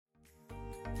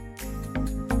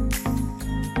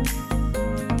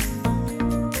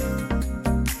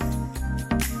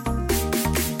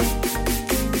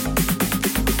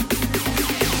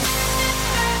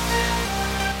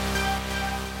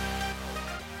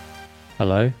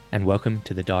Hello and welcome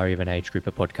to the Diary of an Age Grouper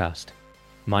podcast.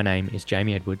 My name is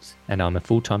Jamie Edwards and I'm a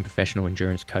full-time professional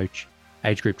endurance coach,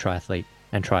 age group triathlete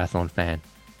and triathlon fan.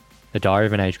 The Diary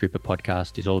of an Age Grouper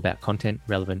podcast is all about content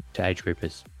relevant to age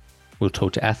groupers. We'll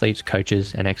talk to athletes,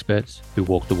 coaches and experts who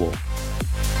walk the walk.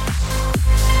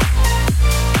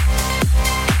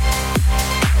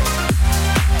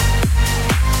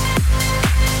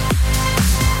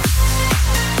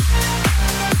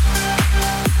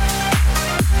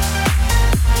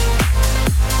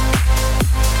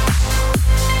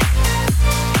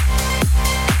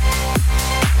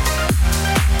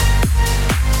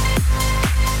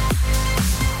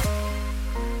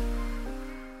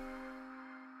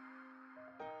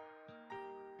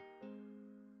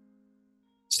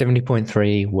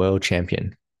 .3 world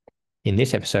champion. In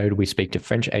this episode, we speak to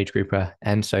French age grouper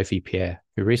Anne Sophie Pierre,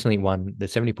 who recently won the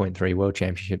 70.3 world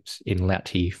championships in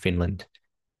Lahti, Finland.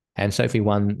 Anne Sophie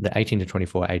won the 18 to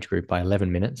 24 age group by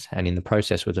 11 minutes, and in the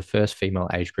process was the first female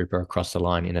age grouper across the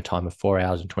line in a time of 4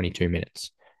 hours and 22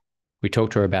 minutes. We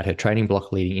talked to her about her training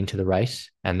block leading into the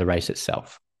race and the race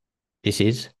itself. This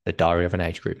is the Diary of an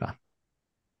Age Grouper.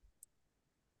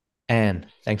 Anne,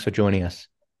 thanks for joining us.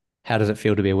 How does it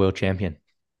feel to be a world champion?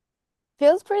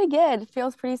 Feels pretty good.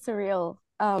 Feels pretty surreal.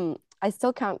 I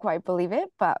still can't quite believe it,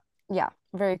 but yeah,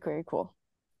 very, very cool.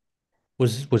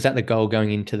 Was that the goal going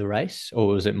into the race, or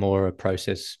was it more a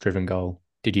process-driven goal?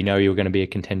 Did you know you were going to be a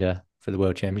contender for the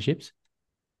World Championships?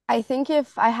 I think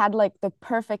if I had like the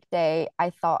perfect day,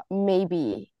 I thought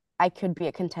maybe I could be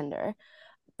a contender,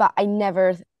 but I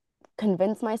never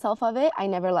convinced myself of it. I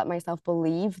never let myself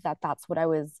believe that that's what I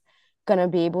was gonna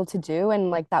be able to do,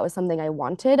 and like that was something I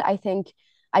wanted. I think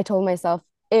I told myself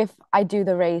if I do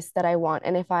the race that I want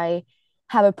and if I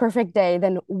have a perfect day,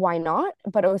 then why not?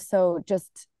 But also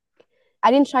just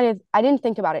I didn't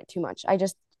think about it too much. I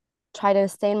just try to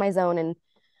stay in my zone and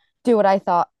do what I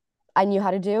thought I knew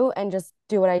how to do and just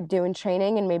do what I do in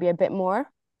training and maybe a bit more.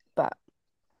 But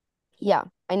yeah,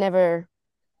 I never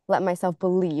let myself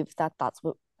believe that that's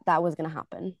what that was going to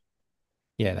happen.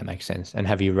 Yeah, that makes sense. And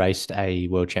have you raced a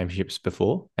World Championships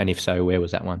before? And if so, where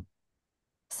was that one?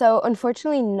 So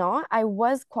unfortunately not. I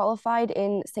was qualified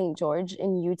in St. George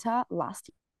in Utah last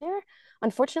year.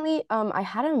 Unfortunately, I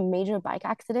had a major bike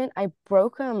accident. I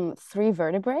broke three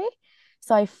vertebrae.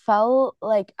 So I fell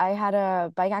like I had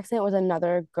a bike accident with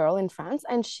another girl in France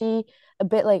and she a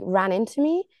bit like ran into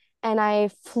me and I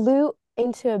flew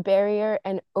into a barrier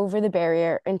and over the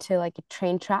barrier into like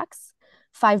train tracks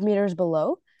 5 meters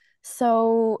below.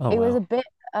 So Oh, it was a wow. bit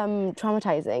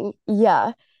traumatizing.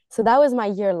 Yeah. So that was my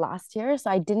year last year.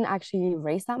 So I didn't actually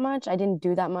race that much. I didn't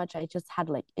do that much. I just had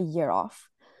like a year off.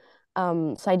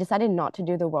 So I decided not to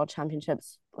do the world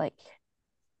championships, like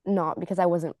not because I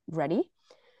wasn't ready.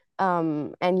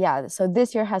 And yeah, so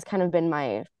this year has kind of been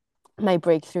my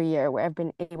breakthrough year where I've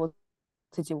been able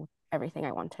to do everything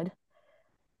I wanted.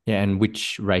 Yeah, and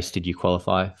which race did you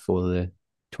qualify for the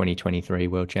 2023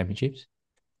 World Championships?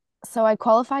 So I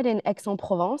qualified in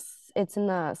Aix-en-Provence. It's in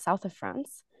the south of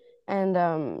France. And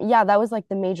yeah, that was like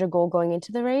the major goal going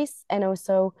into the race. And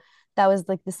also that was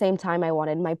like the same time I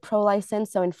wanted my pro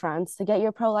license. So in France, to get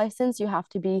your pro license, you have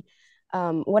to be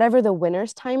whatever the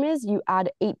winner's time is, you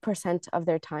add 8% of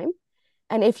their time.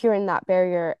 And if you're in that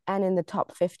barrier and in the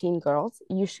top 15 girls,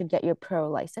 you should get your pro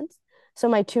license. So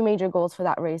my two major goals for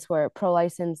that race were pro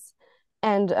license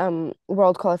and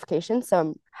world qualification. So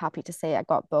I'm happy to say I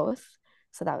got both.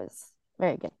 So that was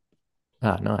very good.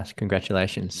 Ah, nice.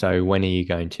 Congratulations. So when are you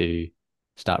going to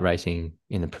start racing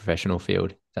in the professional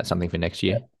field? Is that something for next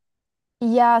year?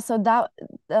 Yeah, so that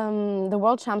the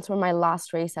world champs were my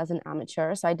last race as an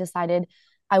amateur. So I decided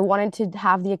I wanted to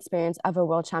have the experience of a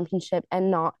world championship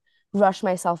and not rush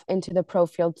myself into the pro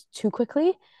field too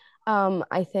quickly.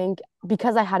 I think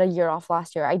because I had a year off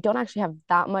last year, I don't actually have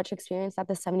that much experience at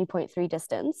the 70.3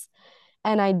 distance.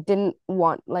 And I didn't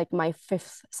want like my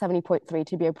fifth 70.3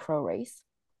 to be a pro race.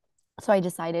 So I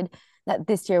decided that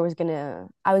this year I was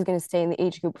gonna stay in the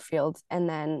age group field and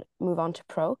then move on to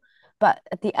pro. But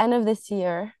at the end of this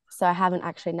year, so I haven't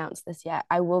actually announced this yet,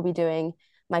 I will be doing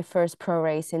my first pro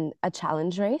race in a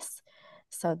challenge race.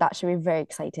 So that should be very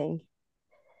exciting.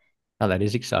 Oh, that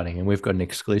is exciting. And we've got an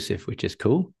exclusive, which is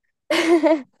cool.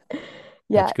 That's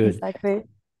Yeah, good. exactly.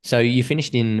 So you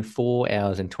finished in 4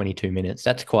 hours and 22 minutes.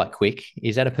 That's quite quick.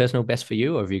 Is that a personal best for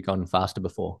you, or have you gone faster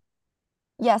before?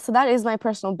 Yeah, so that is my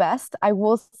personal best. I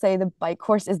will say the bike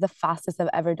course is the fastest I've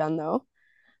ever done though.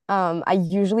 I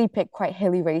usually pick quite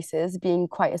hilly races, being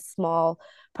quite a small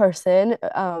person.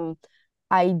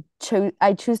 I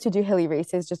choose to do hilly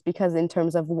races just because in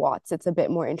terms of watts, it's a bit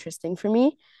more interesting for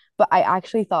me. But I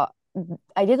actually thought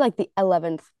I did like the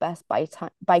 11th best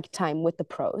bike time with the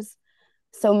pros.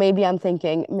 So maybe I'm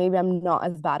thinking maybe I'm not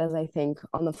as bad as I think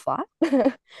on the flat.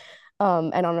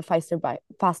 And on a faster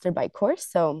bike course.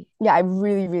 So yeah, I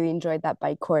really, really enjoyed that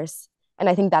bike course. And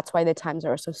I think that's why the times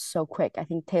are so quick. I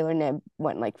think Taylor Nib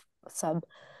went like sub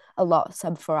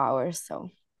 4 hours. So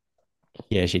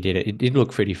Yeah, she did it. It did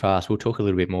look pretty fast. We'll talk a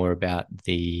little bit more about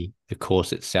the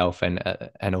course itself and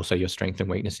also your strengths and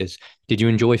weaknesses. Did you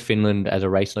enjoy Finland as a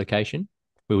race location?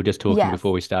 We were just talking yes.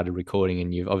 before we started recording,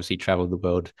 and you've obviously traveled the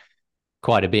world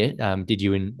quite a bit. Did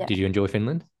you enjoy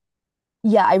Finland?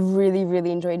 Yeah, I really,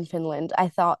 really enjoyed Finland. I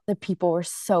thought the people were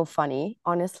so funny.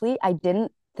 Honestly, I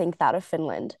didn't think that of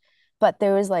Finland, but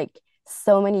there was like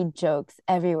so many jokes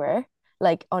everywhere.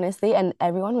 Like honestly, and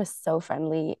everyone was so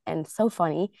friendly and so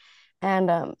funny.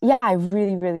 And yeah, I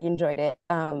really, really enjoyed it.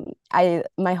 I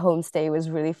my homestay was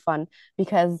really fun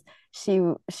because she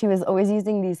was always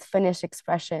using these Finnish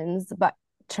expressions, but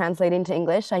translating to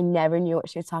English, I never knew what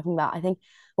she was talking about. I think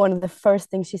one of the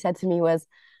first things she said to me was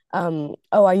oh,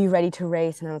 are you ready to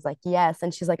race? And I was like, yes.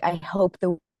 And she's like, I hope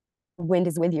the wind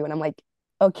is with you. And I'm like,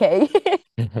 okay.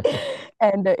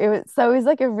 And it was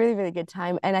like a really, really good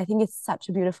time. And I think it's such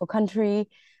a beautiful country.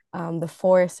 The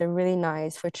forests are really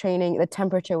nice for training. The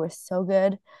temperature was so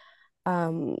good.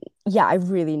 Yeah, I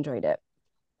really enjoyed it.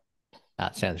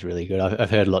 That sounds really good.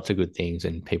 I've heard lots of good things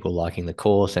and people liking the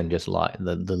course and just like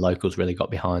the locals really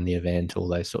got behind the event, all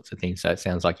those sorts of things. So it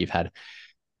sounds like you've had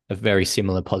a very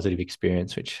similar positive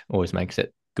experience, which always makes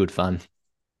it good fun.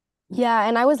 Yeah,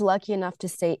 and I was lucky enough to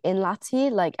stay in Lahti.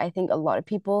 Like I think a lot of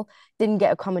people didn't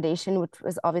get accommodation, which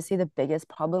was obviously the biggest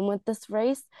problem with this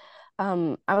race.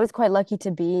 I was quite lucky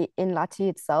to be in Lahti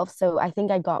itself, so I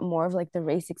think I got more of like the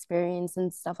race experience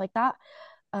and stuff like that.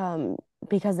 Um,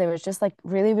 because there was just like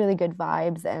really, really good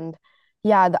vibes and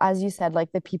yeah, as you said,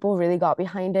 like the people really got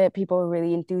behind it. People were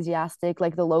really enthusiastic.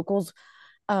 Like the locals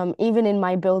even in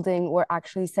my building, were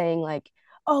actually saying like,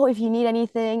 "Oh, if you need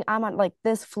anything, I'm on like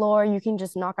this floor. You can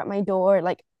just knock at my door."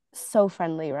 Like so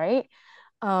friendly, right?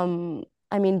 Um,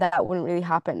 I mean that wouldn't really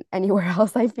happen anywhere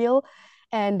else, I feel.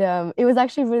 And it was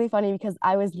actually really funny because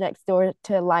I was next door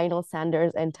to Lionel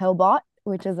Sanders and Talbot,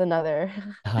 which is another.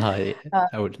 Yeah, uh,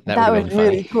 that would that have was been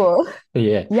really funny. cool.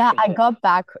 Yeah. Yeah, I got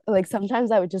back like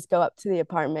sometimes I would just go up to the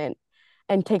apartment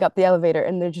and take up the elevator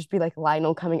and there'd just be like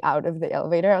Lionel coming out of the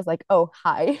elevator. I was like, "Oh,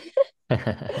 hi."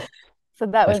 So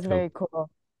that That's was cool. very cool.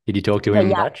 Did you talk to But him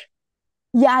yeah, much?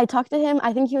 yeah, I talked to him.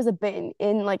 I think he was a bit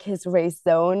in like his race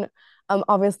zone.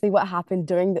 Obviously what happened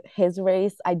during his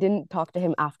race, I didn't talk to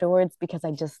him afterwards because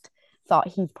I just thought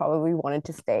he probably wanted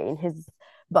to stay in his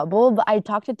bubble. But I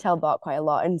talked to Telbot quite a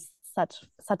lot and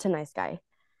such a nice guy.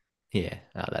 Yeah,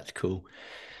 oh, that's cool.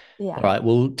 All Yeah. right.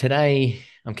 Well, today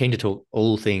I'm keen to talk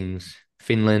all things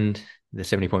Finland, the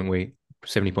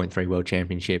 70.3 World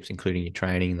Championships, including your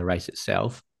training and the race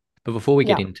itself. But before we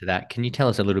get Yeah. into that, can you tell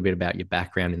us a little bit about your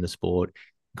background in the sport,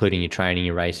 including your training,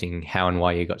 your racing, how and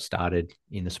why you got started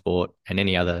in the sport, and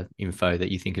any other info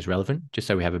that you think is relevant, just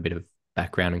so we have a bit of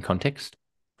background and context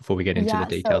before we get into the Yeah, so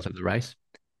details of the race?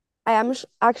 I am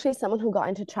actually someone who got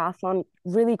into triathlon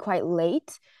really quite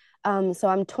late. So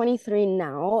I'm 23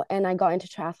 now, and I got into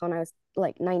triathlon. I was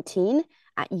like 19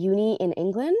 at uni in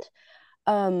England.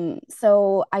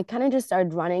 So I kind of just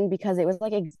started running because it was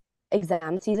like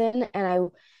exam season,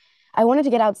 and I wanted to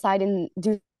get outside and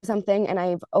do something. And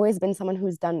I've always been someone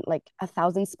who's done like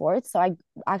 1,000 sports. So I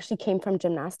actually came from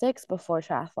gymnastics before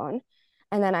triathlon,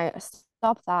 and then I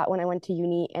stopped that when I went to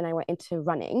uni and I went into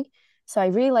running. So I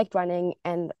really liked running,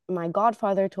 and my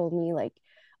godfather told me like,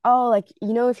 oh, like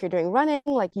if you're doing running,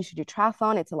 like you should do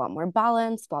triathlon. It's a lot more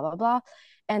balanced, blah blah blah.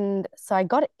 And so I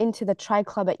got into the tri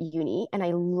club at uni, and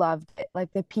I loved it.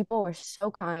 Like the people were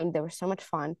so kind, they were so much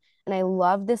fun, and I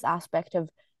love this aspect of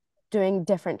doing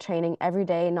different training every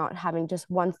day, not having just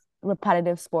one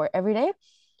repetitive sport every day.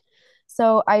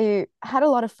 So I had a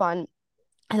lot of fun.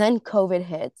 And then COVID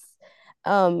hits.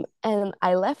 And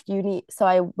I left uni. So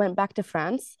I went back to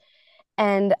France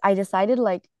and I decided,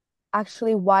 like,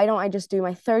 actually, why don't I just do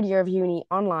my third year of uni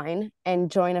online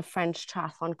and join a French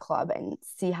triathlon club and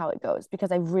see how it goes?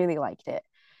 Because I really liked it.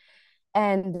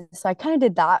 And so I kind of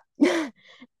did that.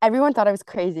 Everyone thought I was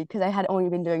crazy because I had only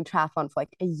been doing triathlon for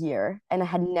like a year and I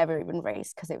had never even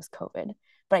raced because it was COVID,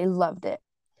 but I loved it.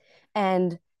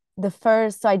 And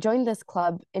so I joined this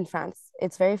club in France.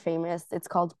 It's very famous. It's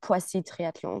called Poissy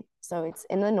Triathlon. So it's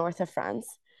in the north of France.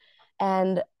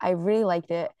 And I really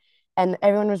liked it. And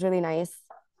everyone was really nice.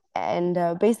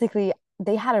 And basically,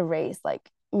 they had a race like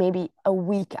maybe a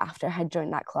week after I had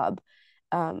joined that club.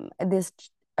 This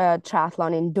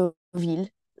triathlon in Deauville,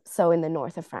 so in the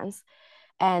north of France.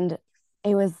 And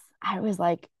I was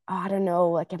like, I don't know,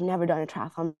 like I've never done a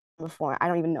triathlon before. I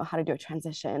don't even know how to do a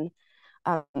transition.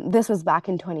 This was back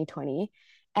in 2020.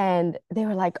 And they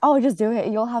were like, oh, just do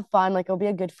it. You'll have fun. Like it'll be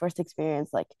a good first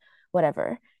experience, like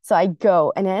whatever. So I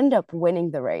go and I end up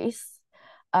winning the race,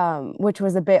 which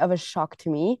was a bit of a shock to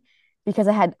me because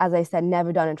I had, as I said,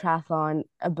 never done a triathlon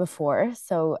before.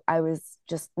 So I was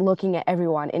just looking at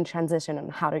everyone in transition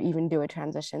and how to even do a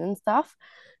transition and stuff.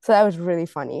 So that was really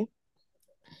funny.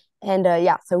 And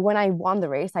yeah, so when I won the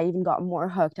race, I even got more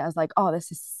hooked. I was like, oh,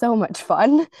 this is so much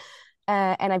fun.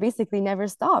 And I basically never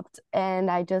stopped. And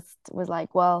I just was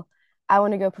like, well, I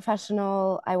want to go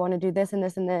professional. I want to do this and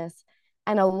this and this.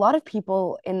 And a lot of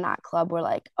people in that club were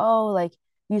like, oh, like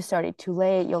you started too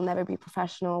late. You'll never be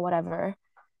professional, whatever.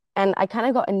 And I kind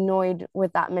of got annoyed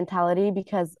with that mentality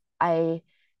because I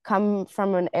come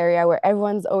from an area where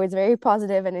everyone's always very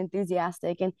positive and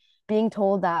enthusiastic, and being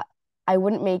told that I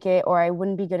wouldn't make it or I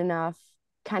wouldn't be good enough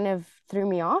kind of threw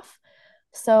me off.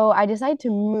 So I decided to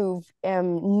move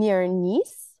near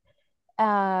Nice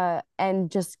and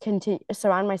just continue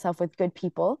surround myself with good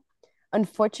people.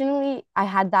 Unfortunately, I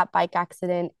had that bike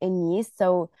accident in Nice,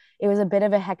 so it was a bit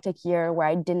of a hectic year where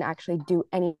I didn't actually do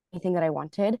anything that I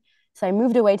wanted. So I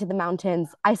moved away to the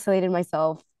mountains, isolated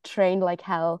myself, trained like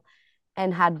hell,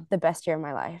 and had the best year of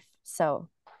my life. So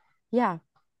yeah,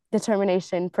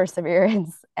 determination,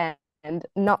 perseverance, and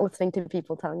not listening to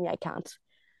people telling me I can't.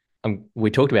 We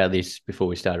talked about this before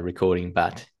we started recording,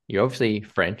 but you're obviously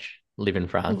French, live in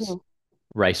France, Hmm.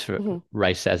 Hmm.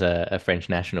 race as a French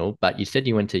national. But you said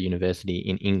you went to university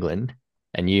in England,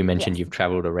 and you mentioned Yes. you've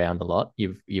travelled around a lot.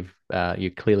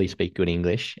 You clearly speak good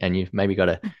English, and you've maybe got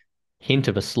a hint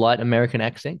of a slight American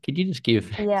accent. Could you just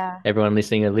give Yeah. everyone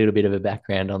listening a little bit of a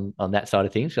background on that side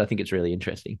of things? 'Cause I think it's really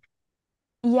interesting.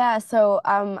 Yeah, so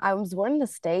I was born in the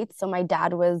States, so my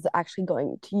dad was actually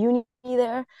going to uni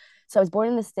there. So I was born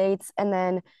in the States, and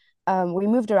then we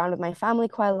moved around with my family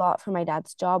quite a lot for my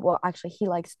dad's job. Well, actually, he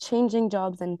likes changing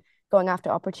jobs and going after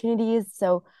opportunities.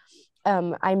 So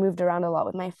I moved around a lot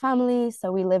with my family.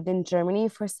 So we lived in Germany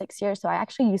for 6 years. So I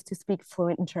actually used to speak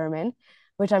fluent German,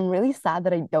 which I'm really sad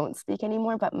that I don't speak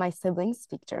anymore, but my siblings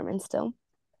speak German still.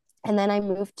 And then I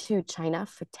moved to China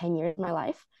for 10 years of my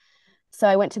life. So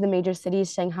I went to the major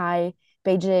cities, Shanghai,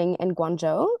 Beijing, and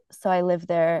Guangzhou. So I lived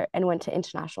there and went to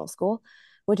international school,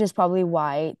 which is probably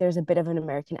why there's a bit of an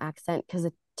American accent because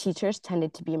the teachers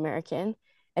tended to be American.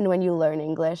 And when you learn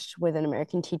English with an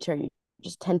American teacher, you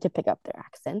just tend to pick up their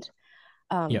accent.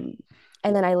 Yep. Um,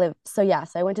 and then I lived, so yeah,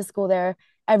 so I went to school there.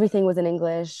 Everything was in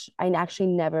English. I actually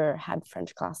never had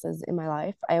French classes in my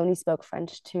life. I only spoke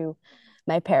French to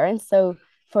my parents. So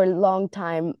for a long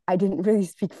time, I didn't really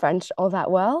speak French all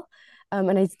that well.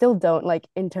 And I still don't, like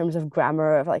in terms of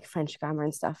grammar, of like French grammar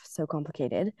and stuff, so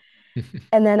complicated.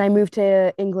 And then I moved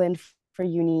to England for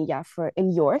uni, yeah, for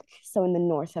in York, so in the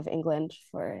north of England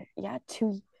for yeah,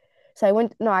 two. So I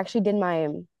went, no, I actually did my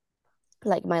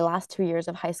like my last 2 years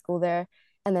of high school there,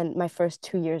 and then my first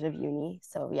 2 years of uni.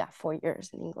 So yeah, 4 years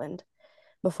in England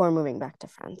before moving back to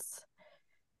France.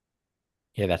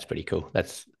 Yeah, that's pretty cool.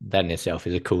 That in itself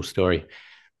is a cool story.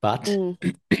 But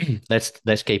Mm,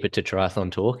 let's keep it to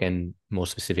triathlon talk and more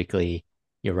specifically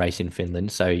your race in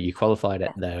Finland. So you qualified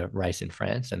at yeah, the race in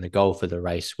France, and the goal for the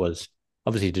race was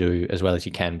obviously to do as well as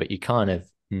you can, but you kind of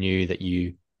knew that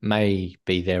you may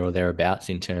be there or thereabouts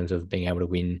in terms of being able to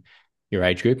win your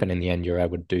age group, and in the end you're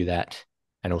able to do that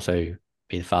and also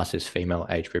be the fastest female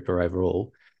age grouper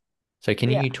overall. So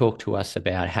can yeah. you talk to us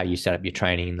about how you set up your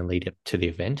training in the lead up to the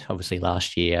event? Obviously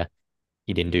last year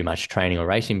you didn't do much training or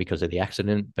racing because of the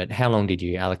accident, but how long did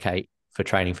you allocate for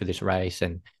training for this race,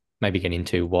 and maybe get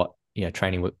into what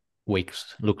training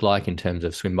weeks look like in terms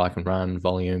of swim, bike, and run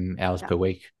volume, hours Yeah. per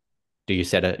week? Do you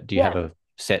have Yeah. a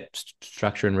set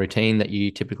structure and routine that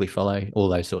you typically follow? All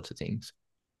those sorts of things.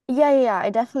 Yeah, I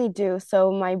definitely do.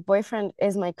 So my boyfriend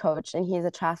is my coach and he's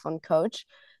a triathlon coach.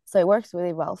 So it works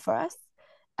really well for us.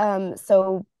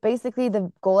 So basically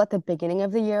the goal at the beginning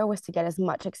of the year was to get as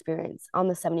much experience on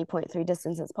the 70.3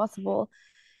 distance as possible.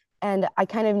 And I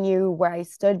kind of knew where I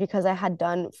stood because I had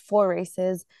done 4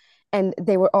 races and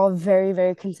they were all very,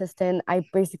 very consistent. I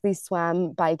basically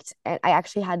swam, biked, and I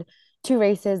actually had 2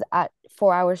 races at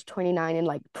 4 hours 29 in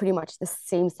like pretty much the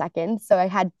same second. So I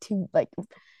had two like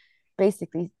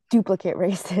basically duplicate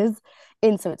races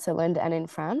in Switzerland and in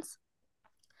France.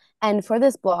 And for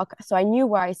this block, so I knew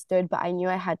where I stood, but I knew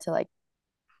I had to like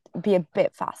be a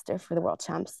bit faster for the world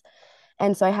champs.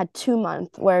 And so I had 2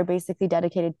 months where I basically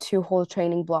dedicated 2 whole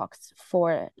training blocks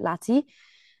for Lahti.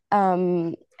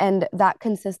 And that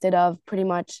consisted of pretty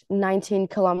much 19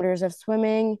 kilometers of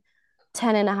swimming,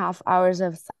 10 and a half hours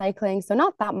of cycling. So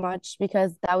not that much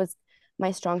because that was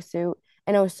my strong suit.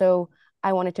 And also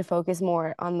I wanted to focus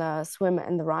more on the swim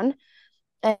and the run.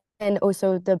 And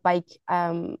also the bike,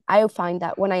 I find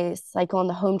that when I cycle on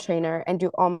the home trainer and do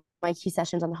all my key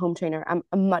sessions on the home trainer, I'm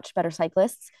a much better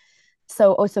cyclist.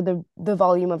 So also the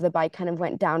volume of the bike kind of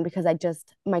went down because I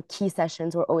just my key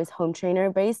sessions were always home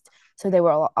trainer based. So they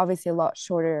were obviously a lot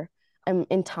shorter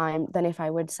in time than if I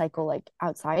would cycle like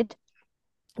outside,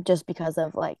 just because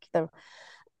of like the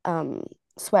um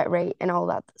sweat rate and all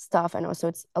that stuff. And also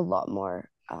it's a lot more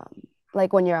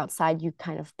like when you're outside, you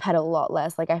kind of pedal a lot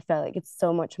less. Like I feel like it's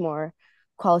so much more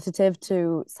qualitative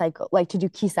to cycle, like to do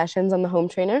key sessions on the home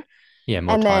trainer. Yeah,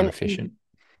 more And time then, efficient.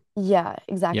 yeah,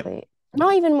 Yep. exactly.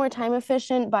 Not even more time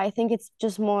efficient, but I think it's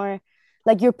just more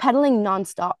like you're pedaling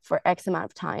nonstop for X amount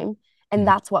of time. And Mhm.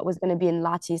 that's what was going to be in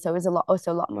Lahti. So it was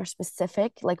also a lot more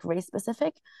specific, like race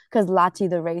specific, because Lahti,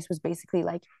 the race was basically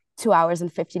like 2 hours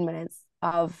and 15 minutes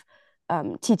of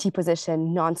TT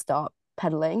position nonstop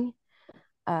pedaling,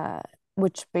 uh,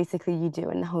 which basically you do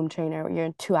in the home trainer where you're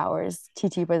in 2 hours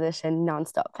TT position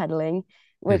nonstop pedaling,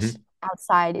 which Mhm.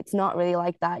 outside it's not really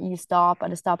like that. You stop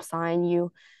at a stop sign,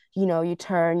 you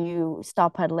turn, you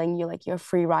stop pedaling, you're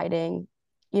free riding.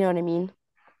 You know what I mean?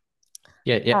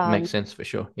 Yeah, yeah, Um, makes sense for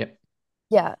sure. Yep.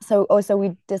 yeah. So also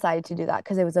we decided to do that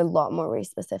because it was a lot more race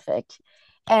specific.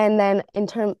 And then and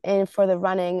for the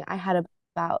running, I had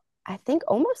about I think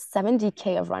almost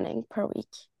 70K of running per week,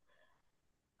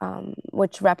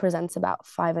 which represents about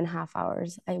 5.5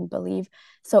 hours, I believe.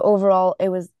 So overall, it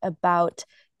was about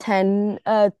 20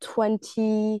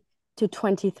 to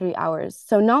 23 hours.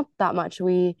 So not that much.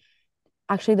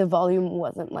 The volume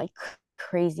wasn't like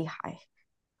crazy high,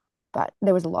 but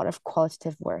there was a lot of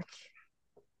qualitative work.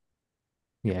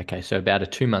 Yeah, okay. So about a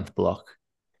 2 month block,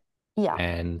 Yeah.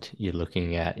 and you're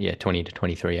looking at, yeah, 20 to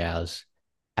 23 hours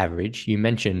average. You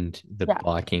mentioned the Yeah.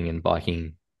 biking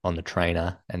on the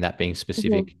trainer and that being Mhm.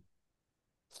 specific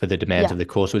for the demands Yeah. of the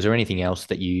course. Was there anything else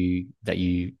that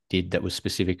you did that was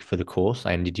specific for the course?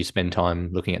 And did you spend time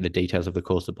looking at the details of the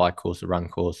course, the bike course, the run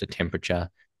course, the temperature?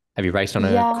 Have you raced on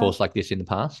a Yeah. course like this in the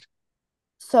past?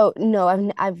 So no,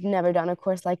 I've never done a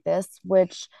course like this,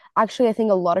 which actually I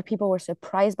think a lot of people were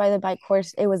surprised by the bike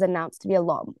course. It was announced to be a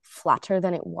lot flatter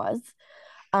than it was.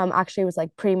 Actually, it was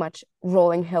like pretty much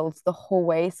rolling hills the whole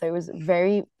way, so it was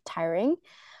very tiring.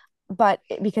 But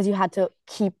because you had to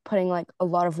keep putting like a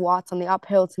lot of watts on the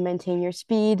uphill to maintain your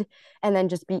speed, and then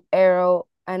just be aero,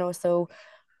 and also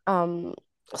um,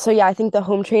 so yeah, I think the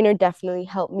home trainer definitely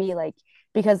helped me, like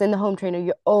because in the home trainer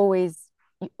you always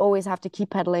have to keep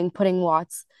pedaling, putting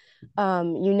watts.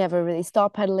 You never really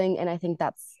stop pedaling, and I think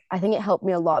it helped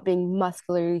me a lot being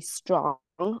muscularly strong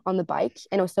on the bike,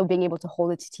 and also being able to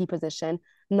hold a TT position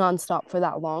nonstop for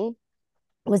that long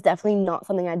was definitely not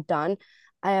something I'd done.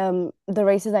 The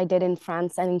races I did in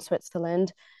France and in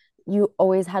Switzerland, you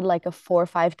always had like a 4 or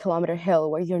 5 kilometer hill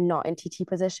where you're not in TT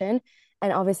position.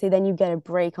 And obviously, then you get a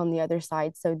break on the other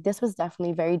side. So this was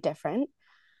definitely very different.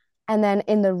 And then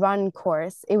in the run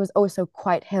course, it was also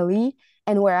quite hilly.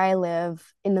 And where I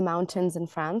live in the mountains in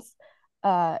France,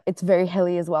 it's very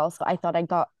hilly as well. So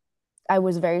I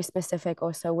was very specific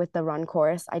also with the run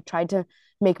course. I tried to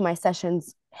make my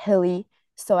sessions hilly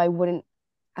so I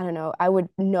don't know, I would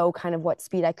know kind of what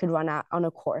speed I could run at on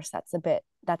a course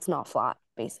that's not flat,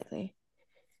 basically.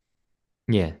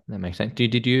 Yeah, that makes sense.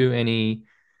 Did you do any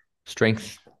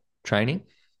strength training?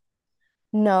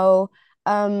 No.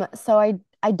 So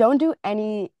I don't do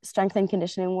any strength and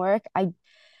conditioning work. I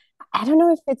don't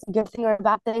know if it's a good thing or a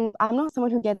bad thing. I'm not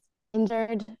someone who gets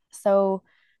injured so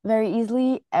very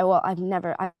easily. Well, I've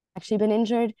actually been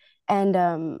injured, and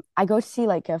I go to see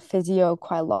like a physio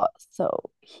quite a lot.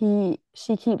 So she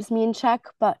keeps me in check,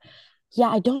 but yeah,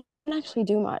 I don't actually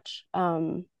do much.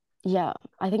 Yeah,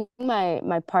 I think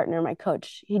my partner, my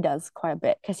coach, he does quite a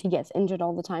bit because he gets injured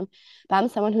all the time. But I'm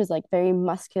someone who's like very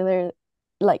muscular,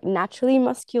 like naturally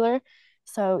muscular.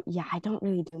 So yeah, I don't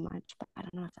really do much, but I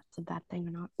don't know if that's a bad thing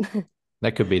or not.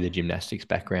 That could be the gymnastics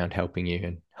background helping you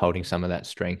and holding some of that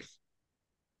strength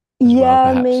as well, Yeah,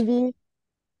 perhaps. maybe.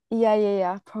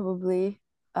 Yeah, probably.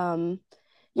 Um,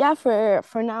 yeah, for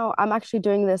now, I'm actually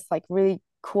doing this like really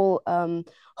cool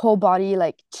whole body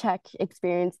like check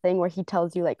experience thing where he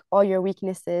tells you like all your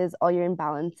weaknesses, all your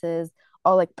imbalances,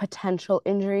 all like potential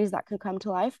injuries that could come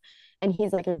to life. And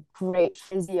he's like a great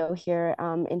physio here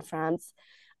in France.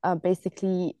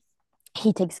 Basically,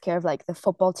 he takes care of like the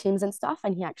football teams and stuff,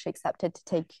 and he actually accepted to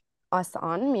take us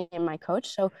on, me and my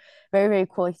coach. So very, very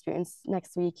cool experience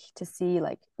next week to see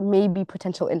like maybe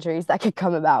potential injuries that could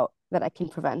come about that I can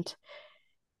prevent.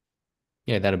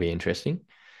 Yeah, that'll be interesting.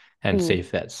 And see Mm.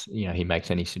 if he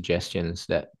makes any suggestions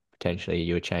that potentially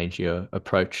you would change your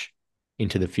approach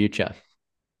into the future.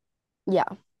 Yeah,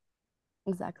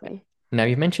 exactly. Now,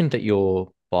 you've mentioned that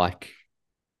your bike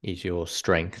is your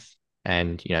strength,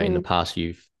 and in the Mm, past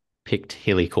you've picked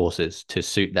hilly courses to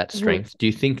suit that mhm. strength. Do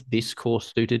you think this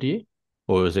course suited you,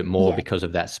 or was it more Yes. because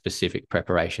of that specific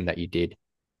preparation that you did?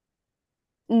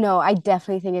 No, I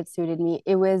definitely think it suited me.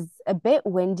 It was a bit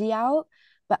windy out,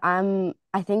 but I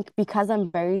think because I'm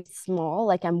very small,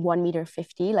 like I'm 1 meter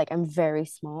 50, like I'm very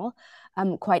small.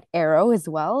 I'm quite aero as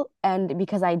well. And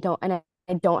because I don't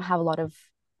have a lot of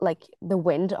like the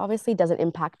wind obviously doesn't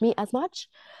impact me as much.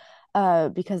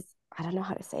 Because I don't know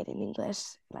how to say it in English.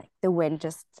 Like the wind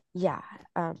just, yeah.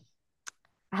 Um,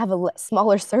 I have a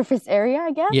smaller surface area,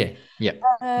 I guess. Yeah, yeah.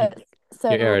 Uh, You,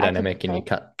 you're so I could aerodynamic and you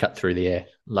train cut through the air,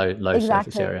 low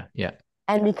surface exactly. area. Yeah.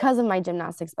 And because of my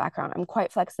gymnastics background, I'm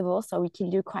quite flexible, so we can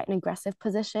do quite an aggressive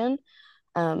position,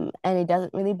 and it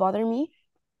doesn't really bother me.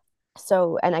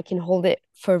 So, and I can hold it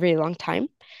for a really long time.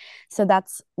 So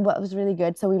that's what was really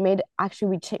good. So we made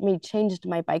actually we changed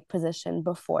my bike position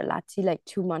before Lahti, like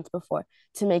 2 months before,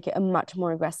 to make it a much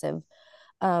more aggressive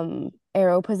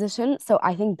aero position. So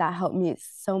I think that helped me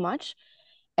so much.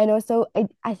 And also,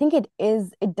 I think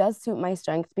it does suit my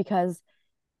strength because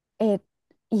it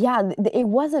yeah, it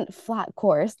wasn't flat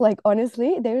course. Like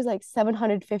honestly, there's like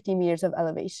 750 meters of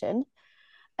elevation,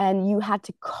 and you had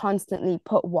to constantly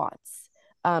put watts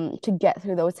to get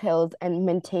through those hills and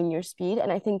maintain your speed.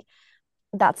 And I think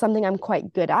that's something I'm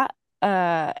quite good at.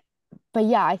 Uh, but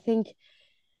yeah, I think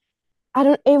I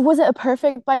don't. It wasn't a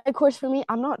perfect bike course for me.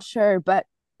 I'm not sure, but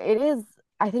it is.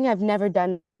 I think I've never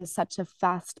done such a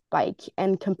fast bike,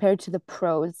 and compared to the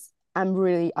pros, I'm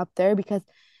really up there because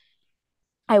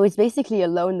I was basically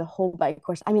alone the whole bike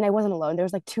course. I mean, I wasn't alone. There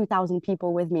was like 2,000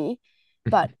 people with me,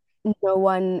 but no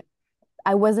one,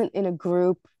 I wasn't in a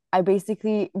group. I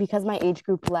basically, because my age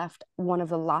group left, one of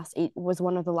the last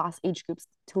age groups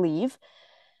to leave.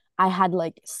 I had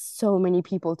like so many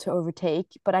people to overtake,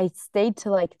 but I stayed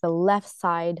to like the left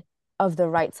side of the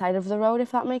right side of the road,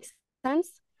 if that makes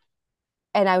sense.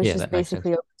 And I was Yeah, just that makes sense.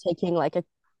 basically overtaking like a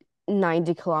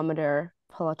 90-kilometer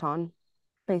peloton,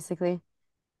 basically.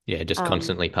 Yeah, just Um,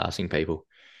 constantly passing people.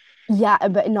 Yeah,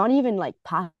 but not even like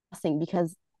passing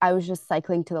because I was just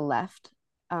cycling to the left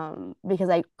because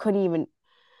I couldn't even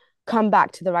come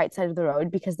back to the right side of the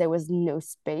road because there was no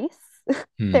space.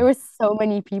 There Hmm. were so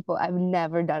many people. I've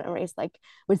never done a race like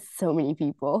with so many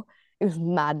people. It was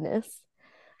madness.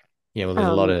 Yeah, well, there's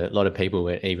a Um, lot of people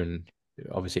where even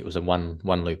obviously it was a one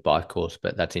loop bike course,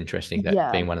 but that's interesting that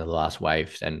yeah, being one of the last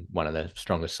waves and one of the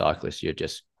strongest cyclists, you're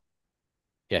just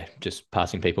just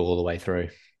passing people all the way through.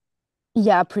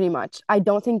 yeah, pretty much. I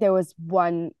don't think there was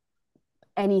one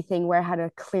anything where I had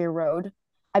a clear road.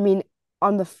 I mean,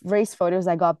 on the race photos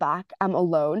I got back, I'm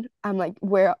alone. I'm like,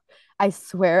 where I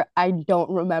swear I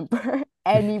don't remember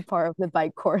any part of the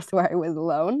bike course where I was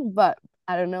alone, but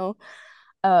I don't know.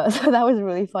 So that was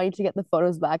really funny to get the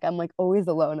photos back. I'm like always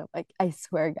alone. I'm like, I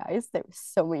swear, guys, there were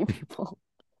so many people.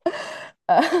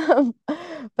 um,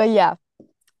 but yeah,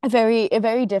 a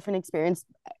very different experience.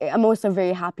 I'm also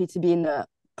very happy to be in the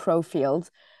pro field,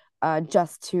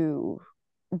 just to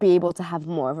be able to have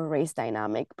more of a race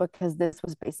dynamic because this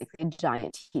was basically a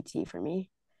giant TT for me.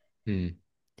 Hmm.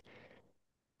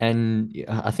 And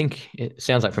yeah, I think it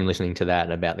sounds like from listening to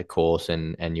that about the course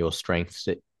and your strengths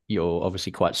that you're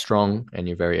obviously quite strong and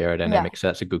you're very Yeah. aerodynamic. So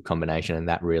that's a good combination, and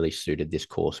that really suited this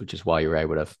course, which is why you were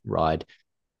able to ride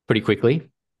pretty quickly.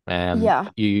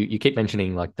 Yeah. You keep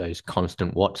mentioning like those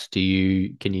constant watts.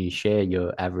 Can you share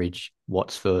your average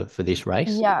watts for this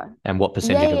race Yeah. and what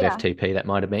Yeah. percentage of Yeah. FTP that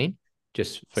might have been,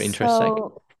 just for interest's sake?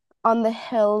 So on the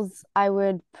hills, I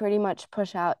would pretty much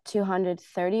push out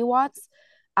 230 watts.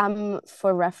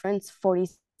 For reference,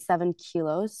 47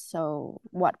 kilos. So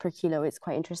watt per kilo is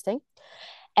quite interesting.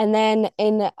 And then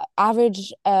in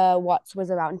average, watts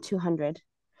was around 200.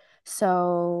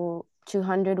 So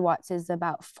 200 watts is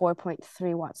about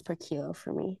 4.3 watts per kilo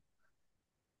for me.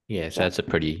 Yeah, so Yeah. that's a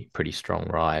pretty strong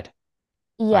ride.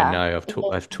 I Yeah. know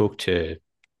I've talked to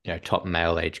top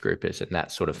male age groupers, and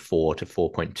that sort of 4 to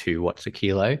 4.2 watts a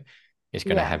kilo is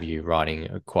going to Yeah. have you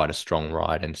riding quite a strong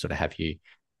ride and sort of have you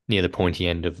near the pointy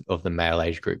end of the male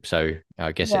age group. So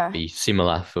I guess it'd Yeah. be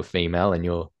similar for female, and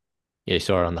you're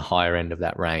sort of on the higher end of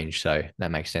that range. So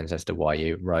that makes sense as to why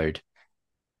you rode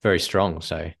very strong.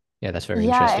 So yeah, that's very Yeah.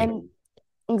 interesting. And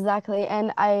exactly.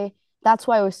 And that's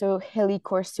why also hilly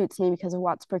course suits me because of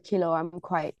watts per kilo. I'm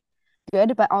quite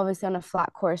good, but obviously on a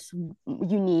flat course,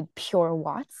 you need pure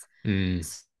watts. Mm,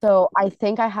 So I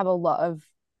think I have a lot of,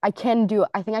 I think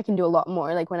I can do a lot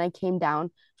more. Like when I came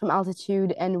down from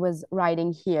altitude and was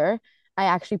riding here, I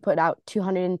actually put out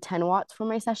 210 watts for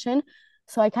my session.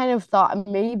 So I kind of thought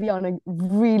maybe on a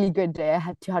really good day I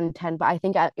had 210, but I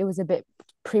think it was a bit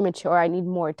premature. I need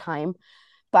more time.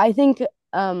 But I think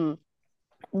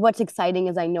what's exciting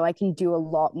is I know I can do a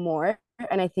lot more.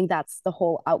 And I think that's the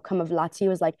whole outcome of Lahti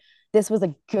was like, this was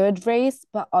a good race,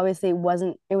 but obviously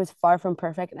it was far from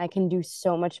perfect and I can do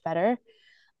so much better.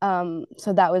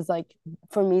 So that was like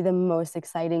for me the most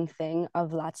exciting thing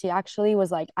of Lahti actually was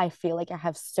like I feel like I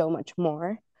have so much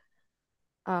more.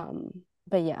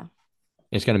 But yeah.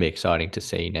 It's going to be exciting to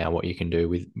see now what you can do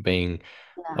with being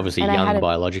Yeah. obviously And I had young a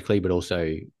biologically, but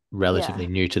also relatively yeah.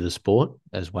 new to the sport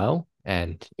as well,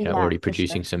 and Yeah, already for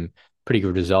producing sure. some pretty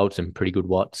good results and pretty good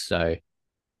watts. So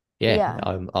yeah, Yeah.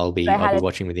 I'll But be I'll be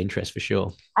watching with interest for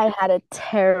sure. I had a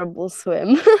terrible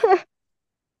swim.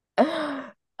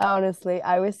 Honestly,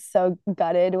 I was so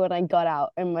gutted when I got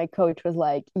out and my coach was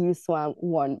like, "You swam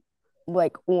 1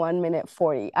 minute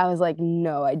 40." I was like,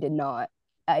 "No, I did not.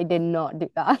 I did not do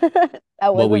that.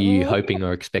 That What were wasn't you me." hoping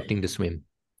or expecting to swim?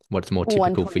 What's more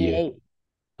typical for you? 128.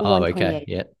 Oh, okay, 128.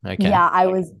 yeah, okay.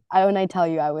 Yeah, when I tell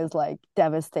you I was like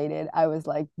devastated. I was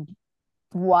like,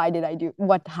 why did I do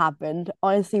what happened?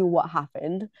 Honestly, what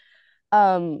happened?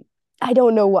 Um, I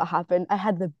don't know what happened. I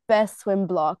had the best swim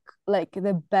block, like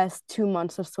the best 2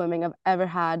 months of swimming I've ever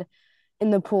had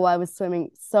in the pool. I was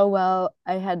swimming so well.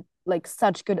 I had like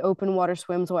such good open water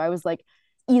swims where I was like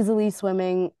easily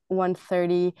swimming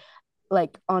 130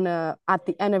 like on a at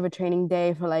the end of a training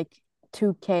day for like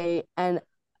 2K, and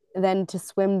then to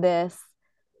swim this,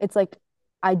 it's like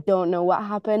I don't know what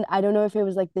happened. I don't know if it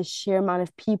was like the sheer amount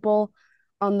of people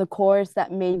on the course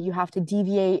that made you have to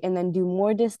deviate and then do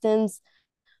more distance,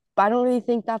 but I don't really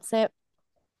think that's it.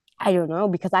 I don't know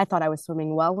because I thought I was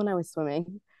swimming well when I was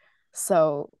swimming.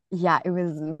 So yeah, it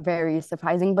was very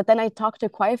surprising. But then I talked to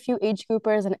quite a few age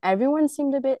groupers and everyone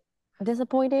seemed a bit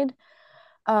disappointed.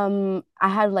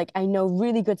 I know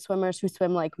really good swimmers who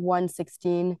swim like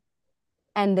 116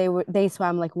 and they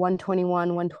swam like 121,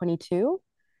 122.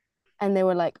 And they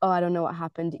were like, oh, I don't know what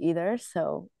happened either.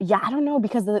 So yeah, I don't know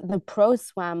because the pros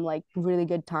swam like really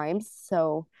good times.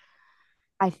 So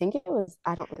I think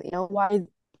I don't really know why.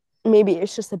 Maybe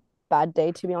it's just a bad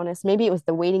day, to be honest. Maybe it was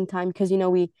the waiting time because,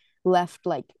 we left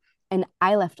and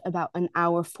I left about an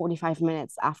hour, 45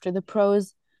 minutes after the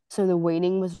pros. So the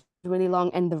waiting was really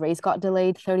long and the race got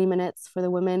delayed 30 minutes for the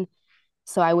women.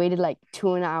 So I waited like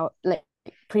 2 and a hour, like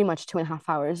pretty much 2.5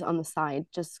 hours on the side,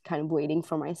 just kind of waiting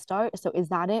for my start. So is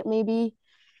that it? Maybe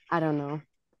I don't know.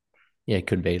 Yeah, it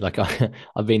could be. Like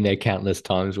I've been there countless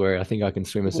times where I think I can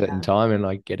swim a certain Yeah, time and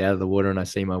I get out of the water and I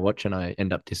see my watch and I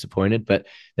end up disappointed. But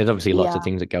there's obviously lots of yeah,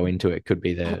 things that go into it. It could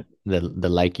be the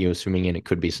lake you were swimming in. It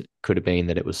could have been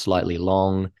that it was slightly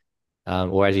long,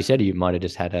 or as you said, you might have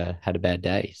just had a bad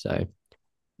day. So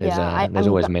yeah. there's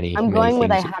always many I'm many going with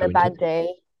I things that had go a into it. bad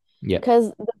day Yep. because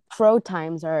the pro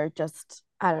times are just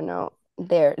I don't know.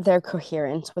 They're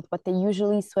coherent with what they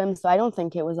usually swim. So I don't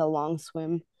think it was a long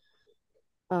swim.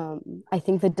 I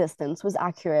think the distance was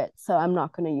accurate, so I'm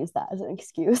not going to use that as an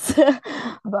excuse.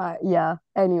 But yeah,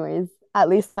 anyways, at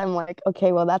least I'm like,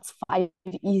 okay, well, that's 5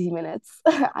 easy minutes.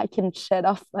 I can shed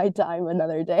off my time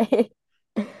another day.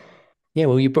 Yeah,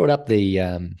 well, you brought up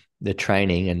the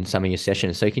training and some of your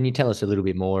sessions. So can you tell us a little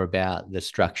bit more about the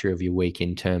structure of your week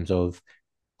in terms of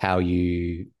how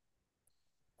you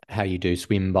how you do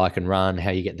swim, bike, and run,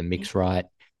 how you get the mix right,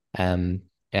 and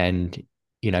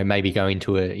maybe go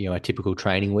into a typical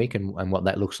training week and what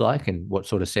that looks like and what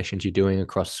sort of sessions you're doing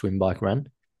across swim, bike, run.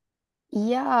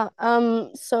 Yeah.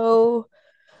 So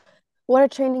what a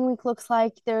training week looks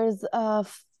like. There's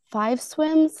 5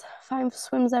 swims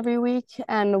every week,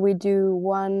 and we do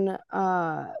one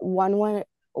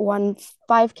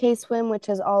 5K swim, which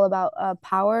is all about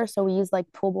power. So we use like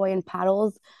pull buoy and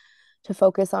paddles to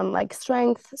focus on like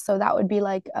strength. So that would be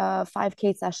like a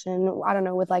 5K session, I don't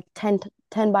know, with like 10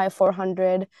 by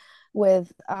 400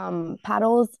 with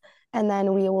paddles. And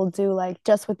then we will do like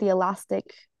just with the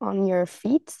elastic on your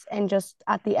feet and just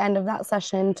at the end of that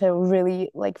session to really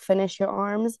like finish your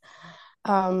arms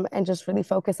and just really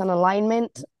focus on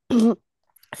alignment.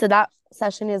 So that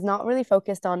session is not really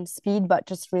focused on speed, but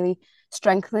just really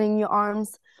strengthening your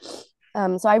arms.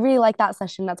 So I really like that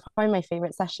session. That's probably my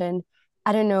favorite session.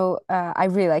 I don't know. I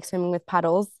really like swimming with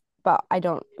paddles, but I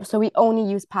don't. So we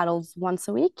only use paddles once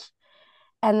a week.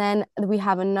 And then we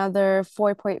have another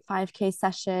 4.5K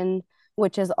session,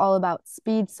 which is all about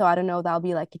speed. So I don't know, that'll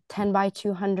be like a 10 by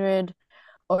 200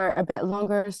 or a bit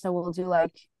longer. So we'll do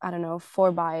like, I don't know,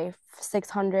 4 by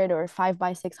 600 or 5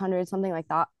 by 600, something like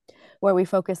that, where we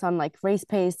focus on like race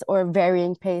pace or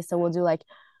varying pace. So we'll do like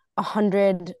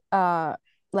 100,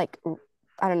 like,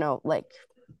 I don't know, like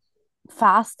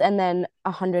fast and then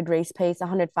 100 race pace,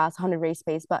 100 fast, 100 race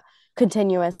pace, but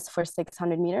continuous for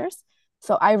 600 meters.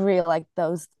 So I really like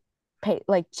those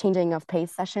like changing of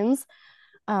pace sessions.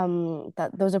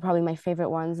 That those are probably my favorite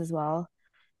ones as well.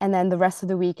 And then the rest of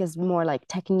the week is more like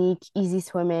technique, easy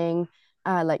swimming,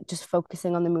 like just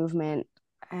focusing on the movement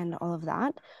and all of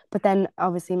that. But then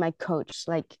obviously my coach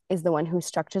like is the one who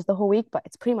structures the whole week, but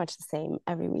it's pretty much the same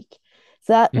every week.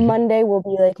 So that Hmm. Monday will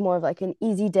be like more of like an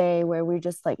easy day where we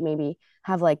just like maybe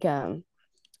have like an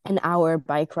hour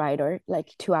bike ride or like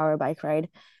 2 hour bike ride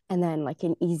and then like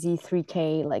an easy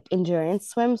 3K like endurance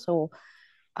swim. So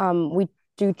we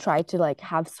do try to like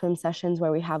have swim sessions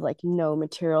where we have like no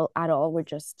material at all. We're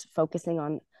just focusing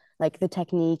on like the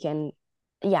technique and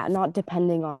yeah, not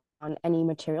depending on any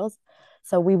materials.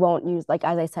 So we won't use like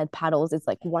as I said, paddles. It's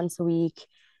like once a week.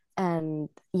 And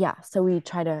yeah, so we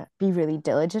try to be really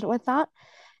diligent with that.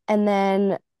 And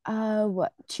then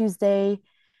what Tuesday,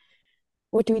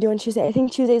 what do we do on Tuesday? I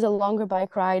think Tuesday is a longer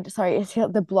bike ride. Sorry,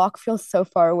 the block feels so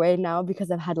far away now because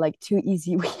I've had like 2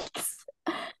 easy weeks.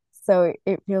 So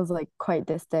it feels like quite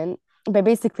distant. But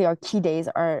basically, our key days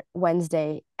are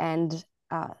Wednesday and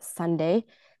Sunday.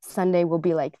 Sunday will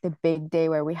be like the big day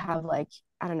where we have like,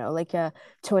 I don't know, like a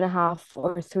 2.5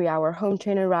 or 3 hour home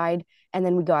trainer ride. And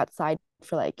then we go outside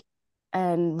for like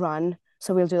and run.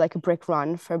 So we'll do like a brick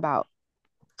run for about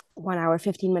 1 hour,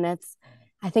 15 minutes.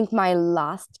 I think my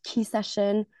last key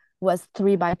session was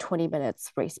 3 by 20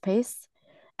 minutes race pace.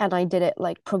 And I did it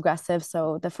like progressive.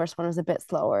 So the first one was a bit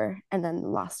slower, and then the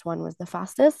last one was the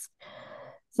fastest.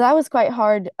 So that was quite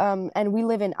hard. And we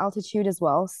live in altitude as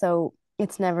well. So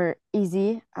it's never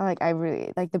easy. I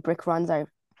really like the brick runs. I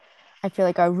feel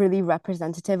like are really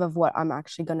representative of what I'm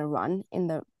actually gonna run in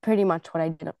the pretty much what I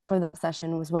did for the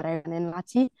session was what I ran in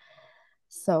Lahti.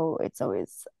 So it's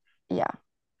always yeah,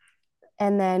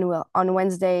 and then we'll on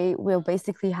Wednesday we'll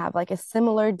basically have like a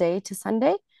similar day to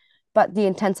Sunday, but the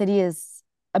intensity is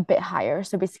a bit higher.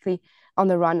 So basically on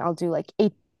the run I'll do like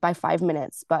 8 by 5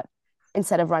 minutes, but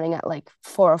instead of running at like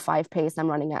 4 or 5 pace, I'm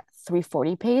running at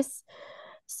 340 pace.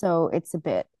 So it's a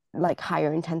bit like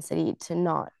higher intensity to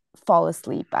not fall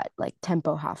asleep at like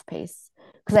tempo half pace.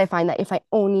 Because I find that if I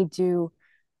only do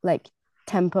like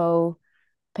tempo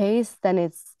pace, then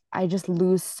it's I just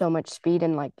lose so much speed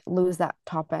and like lose that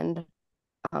top end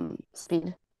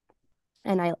speed.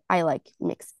 And I like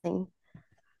mixing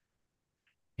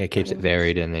Yeah, it keeps it running pace.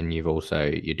 varied, and then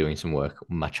you're doing some work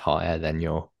much higher than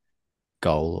your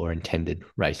goal or intended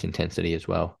race intensity as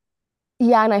well.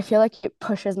 Yeah, and I feel like it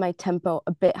pushes my tempo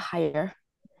a bit higher,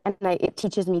 and it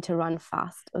teaches me to run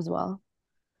fast as well,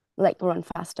 like run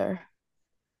faster.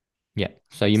 Yeah.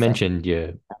 So you So mentioned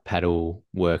your paddle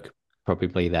work,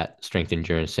 probably that strength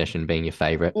endurance session being your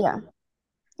favorite. yeah,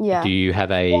 Do yeah. you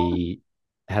Yeah.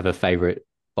 have a favorite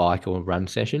bike or run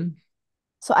session?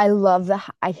 So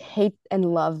I hate and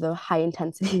love the high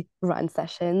intensity run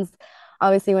sessions.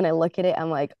 Obviously, when I look at it, I'm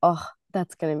like, oh,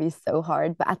 that's gonna be so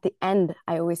hard. But at the end,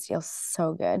 I always feel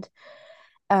so good.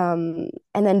 And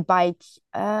then bike,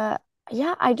 yeah,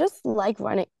 I just like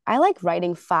running. I like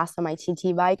riding fast on my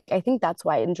TT bike. I think that's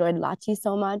why I enjoyed Lahti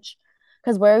so much.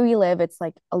 Because where we live, it's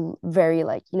like a very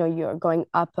like, you're going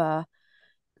up a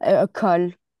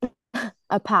col,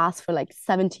 a pass for like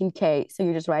 17K. So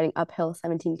you're just riding uphill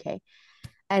 17K.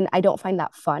 And I don't find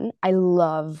that fun. I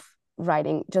love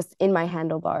riding just in my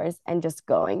handlebars and just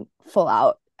going full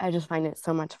out. I just find it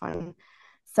so much fun.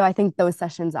 So I think those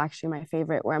sessions are actually my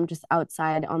favorite, where I'm just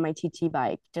outside on my TT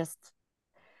bike, just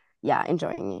yeah,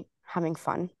 enjoying it, having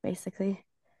fun, basically.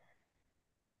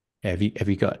 Have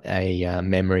you got a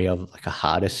memory of like a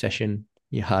hardest session,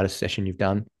 your hardest session you've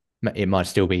done? It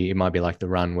might be like the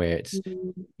run where it's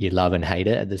Mm. you love and hate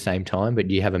it at the same time, but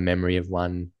do you have a memory of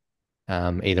one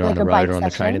either on Like the a road bike or on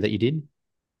the trainer session. that you did?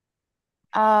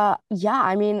 Yeah,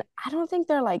 I mean, I don't think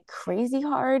they're like crazy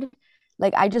hard.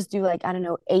 Like I just do like, I don't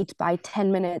know, 8 by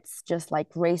 10 minutes, just like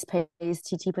race pace,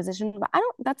 TT position. But I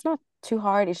don't, that's not too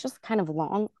hard. It's just kind of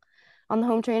long on the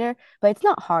home trainer, but it's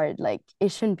not hard. Like it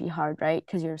shouldn't be hard, right?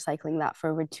 Because you're cycling that for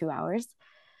over 2 hours.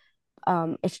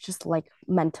 It's just like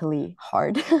mentally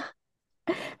hard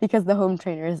because the home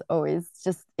trainer is always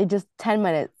just it just 10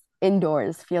 minutes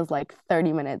indoors feels like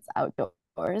 30 minutes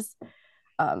outdoors.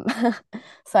 Um,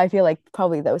 so I feel like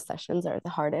probably those sessions are the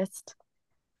hardest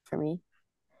for me.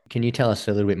 Can you tell us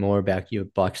a little bit more about your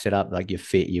bike setup, like your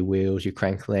fit, your wheels, your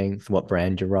crank length, what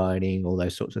brand you're riding, all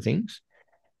those sorts of things?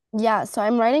 Yeah, so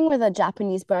I'm riding with a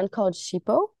Japanese brand called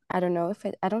Shippo. I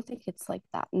don't think it's like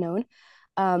that known.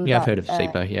 Yeah, I've But heard of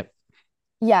SEPA. Yep.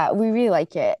 Yeah, we really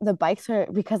like it. The bikes are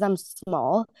because I'm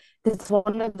small. It's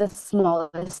one of the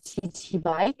smallest TT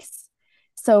bikes.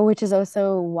 So, which is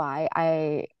also why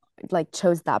I like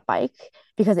chose that bike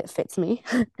because it fits me.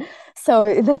 So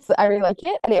that's I really like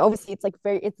it. And obviously it's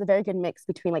a very good mix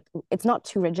between like it's not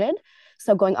too rigid.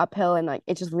 So going uphill and like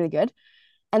it's just really good.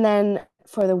 And then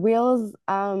for the wheels,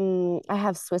 I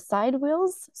have Swiss side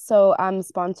wheels. So I'm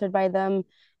sponsored by them.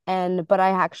 But I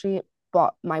actually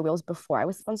bought my wheels before I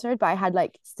was sponsored, but I had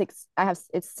like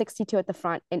it's 62 at the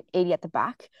front and 80 at the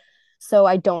back. So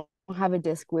I don't have a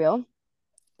disc wheel.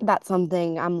 That's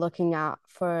something I'm looking at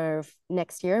for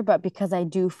next year. But because I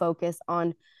do focus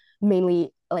on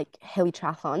mainly like hilly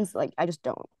triathlons, like I just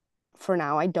don't, for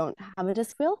now, I don't have a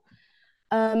disc wheel.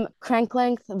 Crank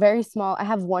length, very small. I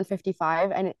have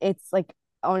 155 and it's like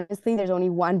honestly, there's only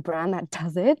one brand that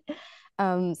does it.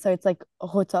 So it's like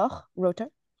rotor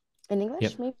in English,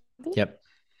 Yep. maybe. Yep.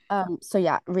 So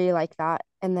yeah, really like that.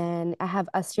 And then I have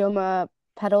Asioma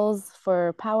pedals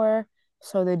for power.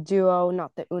 So the duo,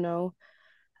 not the uno.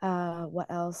 What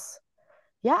else?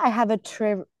 Yeah, I have a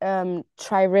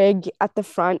tri rig at the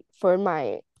front for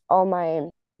my all my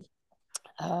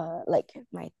like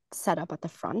my setup at the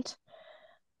front.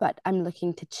 But I'm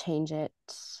looking to change it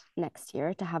next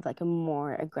year to have like a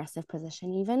more aggressive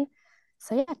position even.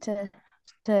 So yeah,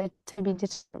 to be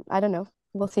I don't know.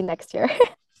 We'll see next year.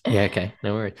 Yeah, okay.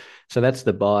 No worries. So that's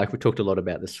the bike. We talked a lot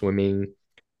about the swimming.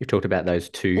 You talked about those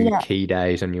two Yeah. key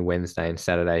days on your Wednesday and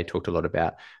Saturday. Talked a lot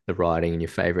about the riding and your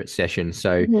favorite session.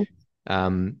 So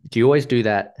Mhm. do you always do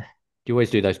that? Do you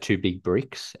always do those two big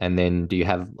bricks? And then do you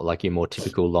have like your more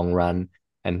typical long run?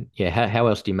 And yeah, how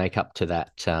else do you make up to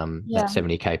that Yeah.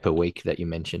 70K per week that you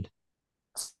mentioned?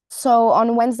 So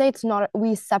on Wednesday, it's not,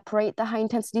 we separate the high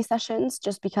intensity sessions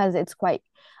just because it's quite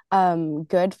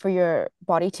good for your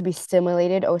body to be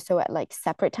stimulated also at like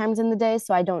separate times in the day.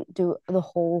 So I don't do the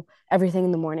whole everything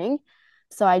in the morning.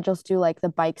 So I just do like the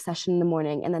bike session in the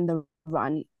morning and then the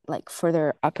run like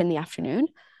further up in the afternoon.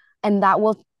 And that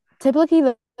will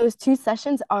typically those two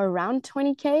sessions are around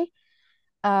 20K.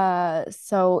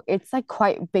 So it's like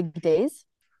quite big days.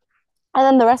 And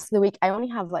then the rest of the week, I only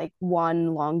have like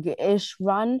one long-ish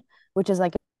run, which is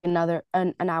like an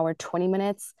hour, 20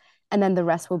 minutes. And then the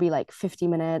rest will be like 50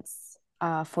 minutes,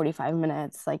 45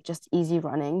 minutes, like just easy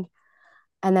running.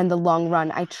 And then the long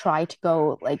run, I try to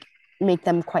go like make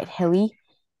them quite hilly.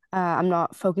 I'm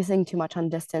not focusing too much on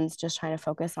distance, just trying to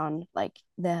focus on like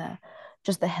the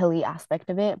hilly aspect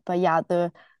of it. But yeah,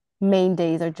 the main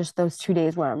days are just those 2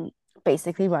 days where I'm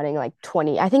basically running like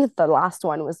 20. I think the last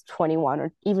one was 21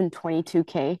 or even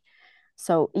 22K.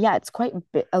 So yeah, it's quite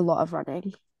a lot of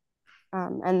running.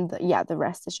 Yeah, the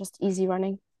rest is just easy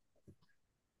running.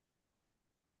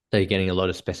 So you're getting a lot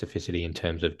of specificity in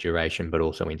terms of duration, but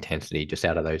also intensity just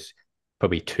out of those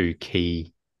probably two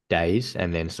key days,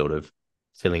 and then sort of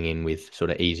filling in with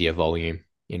sort of easier volume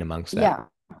in amongst that. Yeah,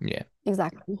 Yeah.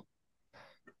 exactly.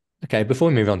 Okay, before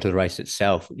we move on to the race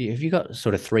itself, have you got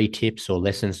sort of three tips or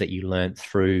lessons that you learned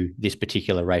through this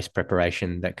particular race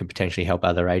preparation that could potentially help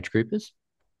other age groupers?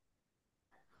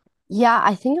 Yeah,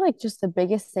 I think like just the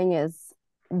biggest thing is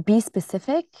be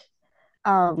specific.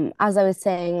 As I was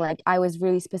saying, like I was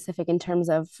really specific in terms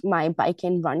of my bike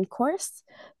and run course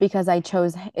because I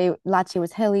chose Lahti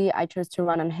was hilly. I chose to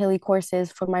run on hilly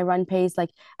courses for my run pace. Like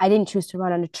I didn't choose to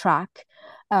run on a track.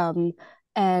 Um,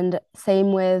 and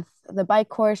same with the bike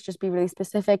course, just be really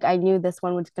specific. I knew this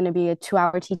one was going to be a 2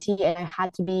 hour TT and I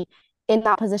had to be in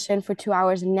that position for 2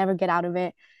 hours and never get out of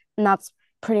it. And that's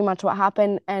pretty much what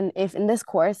happened. And if in this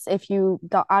course, if you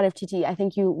got out of TT, I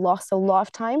think you lost a lot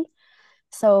of time.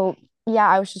 So yeah,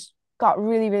 I was just got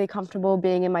really, really comfortable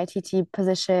being in my TT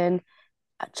position,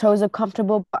 chose a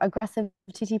comfortable but aggressive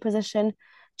TT position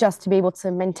just to be able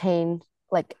to maintain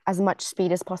like as much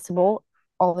speed as possible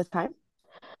all the time.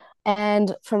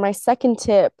 And for my second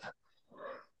tip,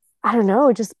 I don't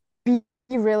know, just be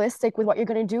realistic with what you're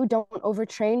gonna do. Don't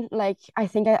overtrain. Like I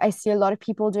think I see a lot of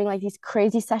people doing like these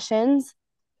crazy sessions.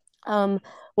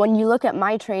 When you look at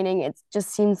my training, it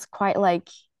just seems quite like,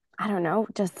 I don't know,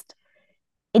 just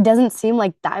it doesn't seem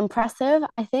like that impressive.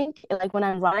 I think like when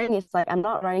I'm running, it's like I'm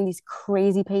not running these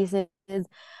crazy paces.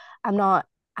 I'm not.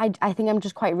 I think I'm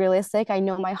just quite realistic. I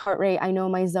know my heart rate. I know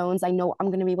my zones. I know what I'm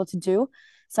going to be able to do.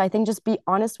 So I think just be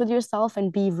honest with yourself and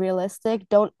be realistic.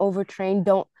 Don't overtrain.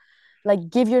 Don't like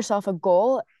give yourself a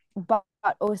goal, but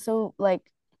also like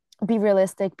be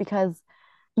realistic because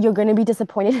you're going to be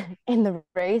disappointed in the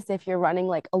race if you're running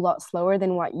like a lot slower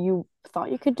than what you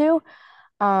thought you could do.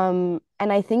 And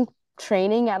I think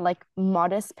training at like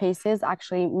modest paces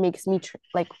actually makes me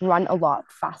like run a lot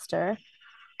faster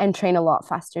and train a lot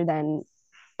faster than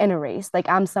in a race. Like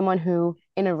I'm someone who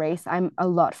in a race I'm a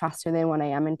lot faster than when I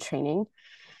am in training.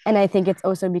 And I think it's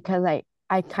also because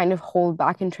I kind of hold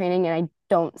back in training and I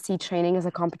don't see training as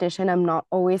a competition. I'm not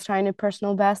always trying to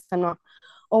personal best. I'm not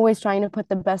always trying to put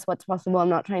the best what's possible. I'm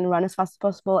not trying to run as fast as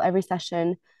possible every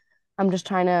session. I'm just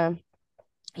trying to,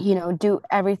 do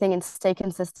everything and stay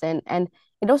consistent. And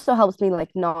it also helps me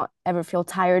like not ever feel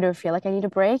tired or feel like I need a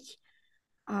break.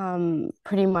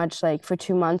 Pretty much like for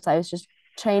 2 months, I was just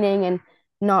training and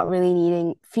not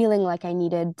really feeling like I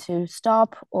needed to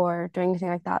stop or do anything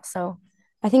like that. So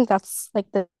I think that's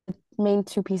like the main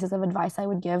two pieces of advice I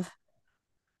would give.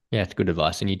 Yeah, it's good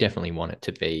advice. And you definitely want it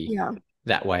to be Yeah.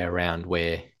 that way around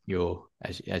where you're,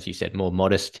 as you said, more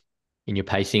modest in your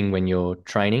pacing when you're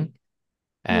training,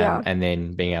 Yeah, and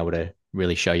then being able to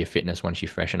really show your fitness once you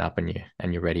freshen up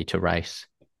and you're ready to race.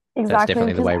 So that's exactly.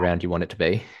 definitely the Because way around you want it to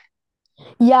be.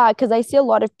 yeah, because I see a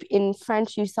lot of in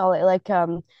French, you saw it like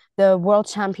the world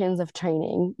champions of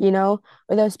training, or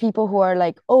those people who are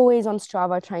like always on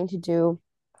Strava trying to do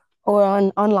or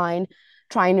on online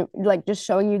trying to like just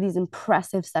showing you these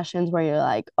impressive sessions where you're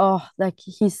like, oh, like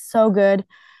he's so good.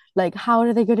 Like, how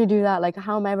are they going to do that? Like,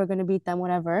 how am I ever going to beat them?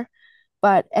 Whatever.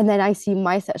 But and then I see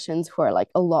my sessions who are like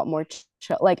a lot more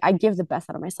chill. Like I give the best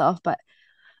out of myself, but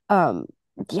um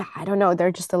yeah, I don't know,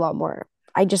 they're just a lot more,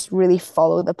 I just really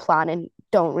follow the plan and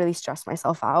don't really stress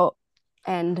myself out.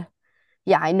 And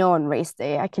yeah, I know on race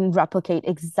day I can replicate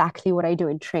exactly what I do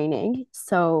in training,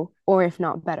 so or if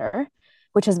not better,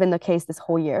 which has been the case this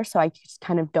whole year, so I just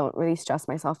kind of don't really stress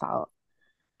myself out.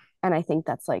 And I think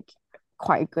that's like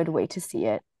quite a good way to see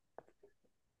it.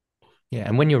 Yeah.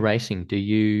 And when you're racing, do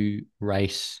you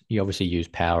race? You obviously use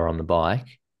power on the bike,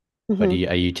 but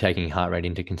Mm-hmm. are you taking heart rate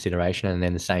into consideration? And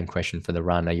then the same question for the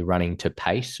run: are you running to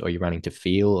pace, or are you running to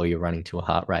feel, or you're running to a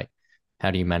heart rate?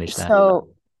 How do you manage that? So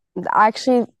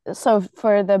actually, so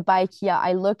for the bike, yeah,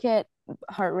 I look at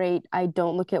heart rate. I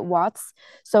don't look at watts.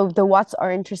 So the watts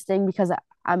are interesting because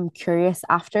I'm curious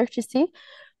after to see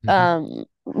Mm-hmm.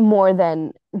 more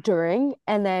than during.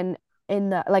 And then in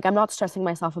the like I'm not stressing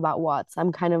myself about watts.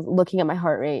 I'm kind of looking at my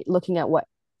heart rate, looking at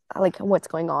what's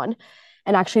going on.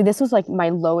 And actually this was like my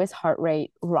lowest heart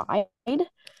rate ride.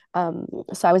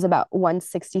 So I was about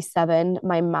 167.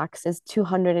 My max is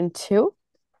 202.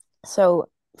 So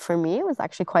for me, it was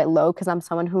actually quite low because I'm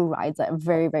someone who rides at a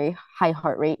very, very high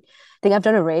heart rate. I think I've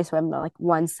done a race where I'm like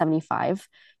 175.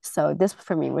 So this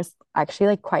for me was actually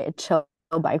like quite a chill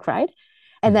bike ride.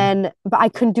 And Mm-hmm. then, but I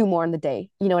couldn't do more in the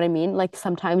day. You know what I mean? Like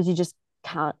sometimes you just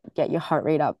can't get your heart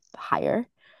rate up higher.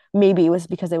 Maybe it was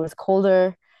because it was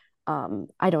colder.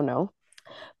 I don't know.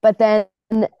 But then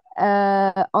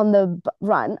on the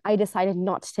run, I decided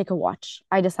not to take a watch.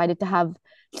 I decided to have,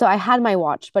 so I had my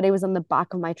watch, but it was on the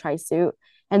back of my tri suit.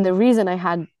 And the reason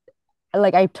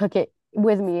I took it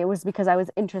with me, it was because I was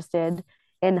interested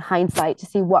in hindsight to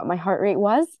see what my heart rate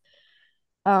was.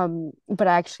 But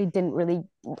I didn't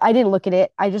look at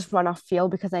it. I just run off feel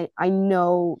because I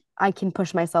know I can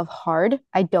push myself hard.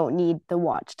 I don't need the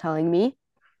watch telling me.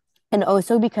 And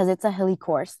also because it's a hilly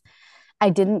course,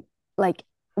 I didn't like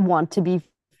want to be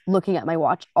looking at my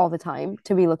watch all the time,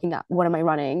 to be looking at what am I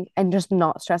running and just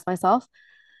not stress myself.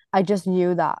 I just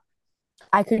knew that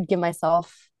I could give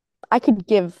myself, I could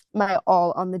give my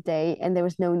all on the day, and there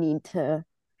was no need to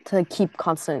keep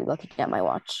constantly looking at my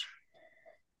watch.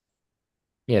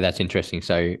 Yeah, that's interesting.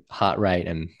 So heart rate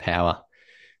and power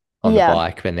on the Yeah.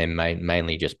 bike, and then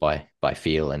mainly just by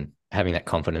feel and having that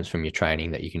confidence from your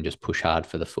training that you can just push hard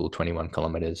for the full 21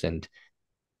 kilometers. And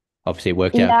obviously, it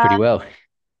worked out pretty Yeah. well.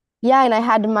 Yeah, and I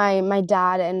had my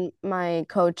dad and my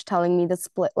coach telling me the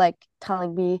split, like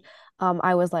telling me,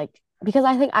 I was like, because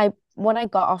I think I when I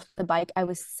got off the bike, I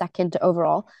was second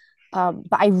overall, but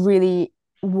I really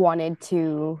wanted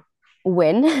to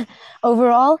win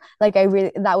overall. Like I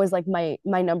really that was like my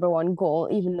number one goal,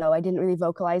 even though I didn't really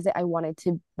vocalize it. I wanted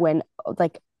to win,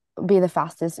 like be the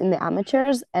fastest in the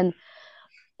amateurs, and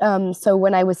so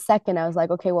when I was second, I was like,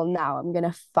 okay, well now I'm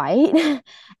gonna fight.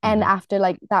 And Mm-hmm. after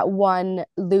like that one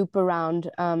loop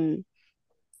around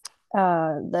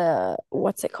the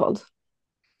what's it called?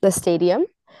 The stadium.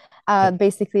 Yep.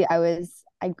 Basically I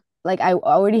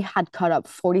already had cut up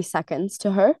 40 seconds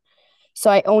to her. So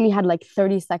I only had like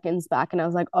 30 seconds back, and I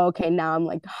was like, oh, okay, now I'm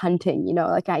like hunting,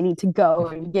 like I need to go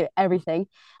and get everything.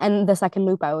 And the second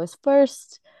loop I was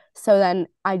first. So then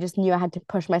I just knew I had to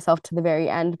push myself to the very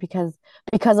end because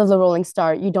of the rolling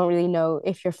start, you don't really know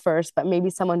if you're first, but maybe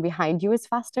someone behind you is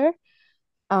faster.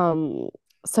 Um,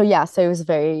 so yeah, so it was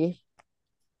very,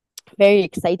 very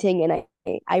exciting, and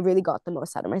I really got the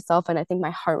most out of myself. And I think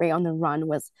my heart rate on the run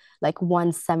was like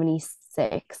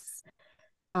 176.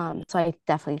 So I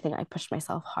definitely think I pushed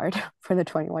myself hard for the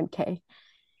 21K.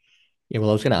 Yeah, well,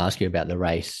 I was going to ask you about the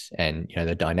race and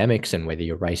the dynamics and whether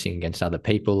you're racing against other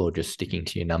people or just sticking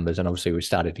to your numbers. And obviously, we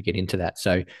started to get into that.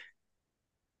 So,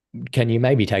 can you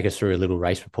maybe take us through a little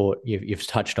race report? You've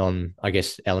touched on, I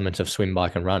guess, elements of swim,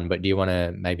 bike, and run, but do you want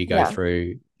to maybe go Yeah.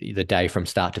 through the day from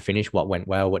start to finish? What went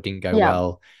well, what didn't go Yeah.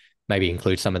 well? Maybe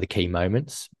include some of the key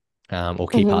moments or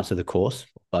key Hmm. parts of the course,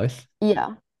 both.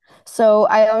 Yeah. So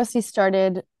I obviously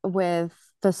started with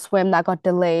the swim that got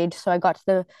delayed. So I got to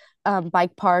the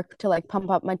bike park to like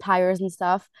pump up my tires and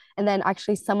stuff. And then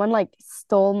actually someone like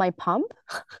stole my pump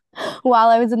while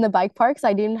I was in the bike park. So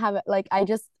I didn't have it. Like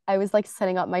I was like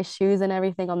setting up my shoes and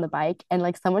everything on the bike. And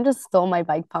like someone just stole my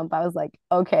bike pump. I was like,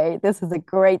 okay, this is a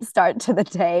great start to the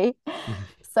day.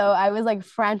 So I was like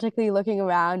frantically looking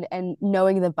around and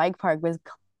knowing the bike park was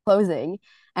closing.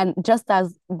 And just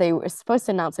as they were supposed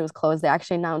to announce it was closed, they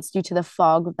actually announced due to the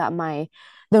fog that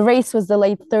the race was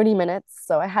delayed 30 minutes.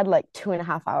 So I had like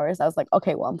 2.5 hours. I was like,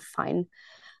 okay, well, I'm fine.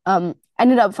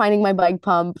 Ended up finding my bike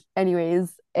pump.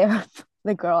 Anyways,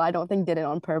 the girl I don't think did it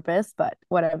on purpose, but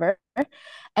whatever.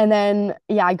 And then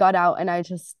yeah, I got out and I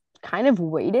just kind of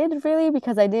waited really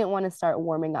because I didn't want to start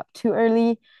warming up too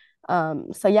early.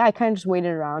 So yeah, I kind of just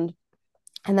waited around.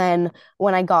 And then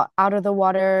when I got out of the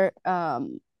water,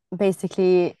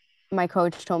 basically my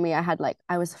coach told me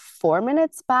I was 4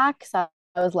 minutes back. So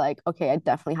I was like, okay, I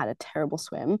definitely had a terrible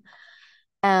swim.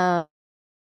 Um,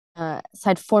 so I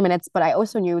had 4 minutes, but I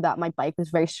also knew that my bike was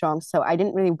very strong. So I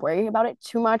didn't really worry about it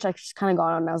too much. I just kind of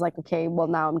got on and I was like, okay, well,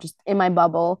 now I'm just in my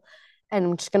bubble and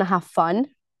I'm just gonna have fun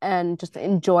and just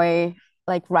enjoy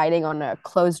like riding on a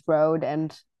closed road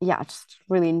and yeah, just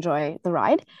really enjoy the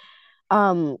ride.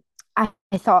 Um, I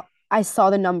thought I saw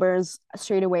the numbers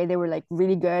straight away. They were like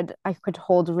really good. I could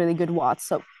hold really good watts.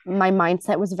 So my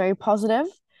mindset was very positive.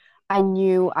 I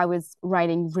knew I was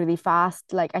riding really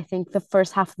fast. Like I think the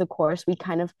first half of the course, we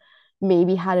kind of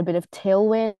maybe had a bit of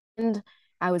tailwind.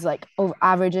 I was like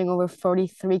averaging over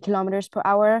 43 kilometers per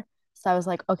hour. So I was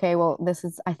like, okay, well,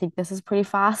 I think this is pretty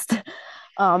fast.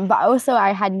 But also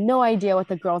I had no idea what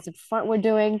the girls in front were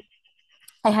doing.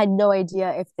 I had no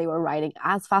idea if they were riding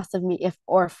as fast as me if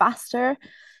or faster.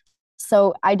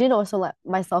 So I didn't also let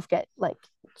myself get like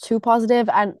too positive.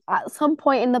 And at some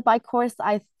point in the bike course,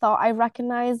 I thought I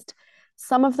recognized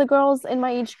some of the girls in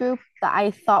my age group that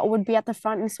I thought would be at the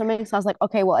front in swimming. So I was like,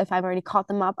 okay, well, if I've already caught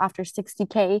them up after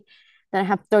 60K, then I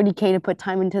have 30K to put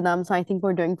time into them. So I think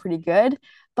we're doing pretty good.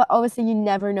 But obviously, you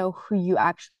never know who you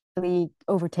actually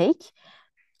overtake.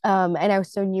 And I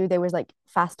also knew there was like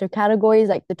faster categories,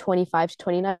 like the 25 to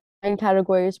 29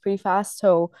 category was pretty fast.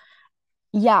 So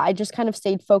yeah, I just kind of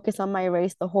stayed focused on my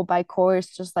race the whole bike course,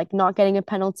 just like not getting a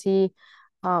penalty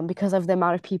because of the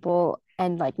amount of people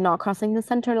and like not crossing the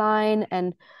center line.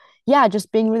 And yeah,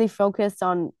 just being really focused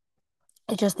on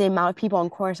just the amount of people on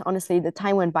course. Honestly, the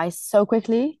time went by so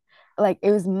quickly. Like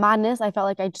it was madness. I felt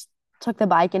like I just took the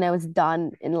bike and I was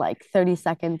done in like 30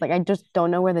 seconds. Like I just don't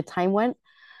know where the time went.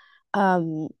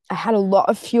 I had a lot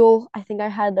of fuel. I think I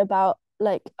had about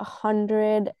like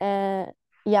 100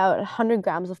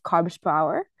 grams of carbs per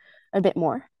hour, a bit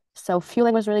more. So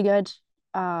fueling was really good.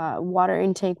 Water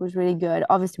intake was really good.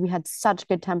 Obviously, we had such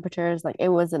good temperatures. Like it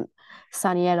wasn't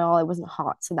sunny at all. It wasn't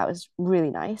hot, so that was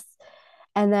really nice.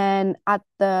 And then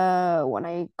when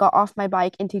I got off my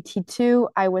bike into T2,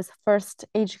 I was first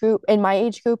age group in my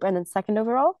age group and then second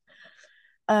overall.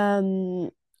 Um,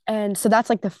 and so that's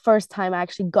like the first time I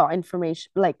actually got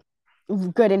information, like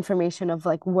good information of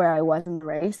like where I was in the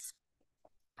race.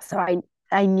 So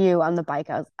I knew on the bike,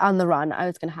 I was on the run, I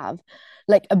was gonna have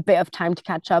like a bit of time to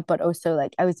catch up, but also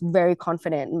like I was very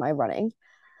confident in my running.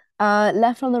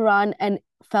 Left on the run and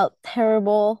felt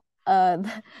terrible.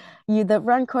 The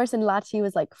run course in Lahti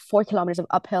was like 4 kilometers of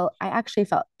uphill. I actually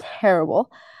felt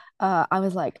terrible. I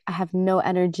was like, I have no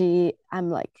energy. I'm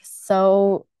like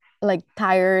so like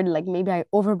tired. Like maybe I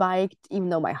overbiked, even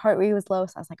though my heart rate was low.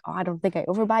 So I was like, oh, I don't think I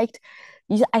overbiked.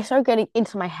 I started getting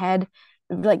into my head,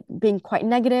 like being quite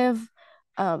negative.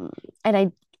 Um, and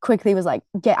I quickly was like,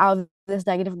 get out of this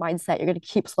negative mindset. You're gonna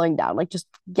keep slowing down. Like just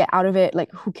get out of it.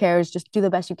 Like who cares? Just do the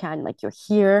best you can. Like you're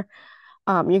here.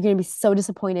 You're gonna be so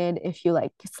disappointed if you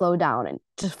like slow down and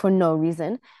just for no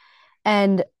reason.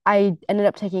 And I ended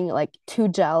up taking like 2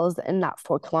 gels in that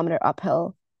 4 kilometer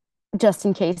uphill just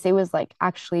in case it was like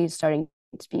actually starting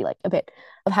to be like a bit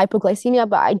of hypoglycemia.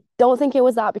 But I don't think it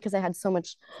was that because I had so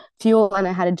much fuel and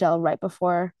I had a gel right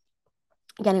before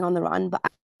getting on the run. But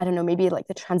I don't know, maybe like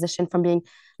the transition from being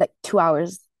like 2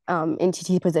 hours in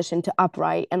TT position to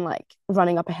upright and like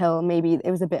running up a hill, maybe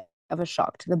it was a bit of a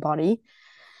shock to the body.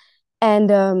 And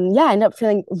yeah, I ended up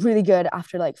feeling really good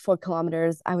after like 4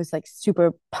 kilometers. I was like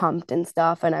super pumped and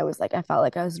stuff. And I felt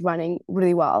like I was running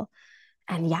really well.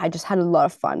 And yeah, I just had a lot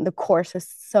of fun. The course was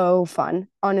so fun.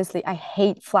 Honestly, I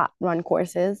hate flat run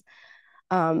courses.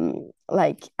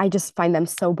 Like I just find them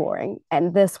so boring.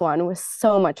 And this one was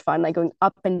so much fun, like going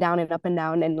up and down,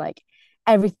 and like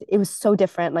everything. It was so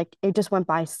different. Like it just went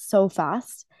by so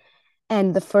fast.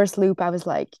 And the first loop, I was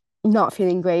like not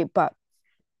feeling great, but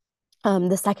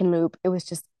the second loop, it was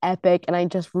just epic, and I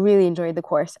just really enjoyed the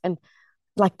course. And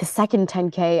like the second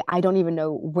 10K, I don't even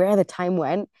know where the time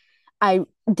went. I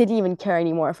didn't even care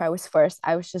anymore if I was first.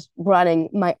 I was just running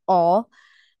my all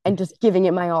and just giving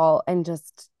it my all, and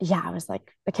just yeah, I was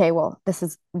like, okay, well, this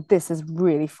is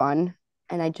really fun.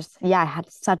 And I just yeah, I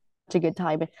had such a good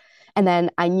time. And then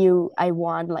I knew I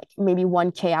won like maybe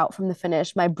 1K out from the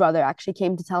finish. My brother actually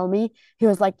came to tell me. He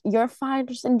was like, "You're fine,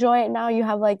 just enjoy it now. You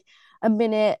have like a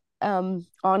minute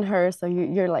on her, so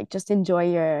you're like just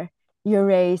enjoy your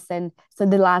race." And so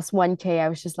the last 1K, I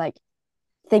was just like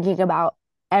thinking about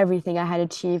everything I had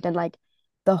achieved, and like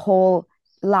the whole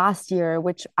last year,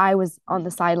 which I was on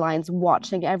the sidelines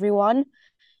watching everyone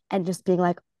and just being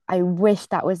like, I wish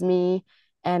that was me.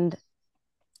 And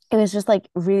it was just like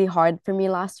really hard for me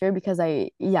last year because I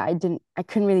couldn't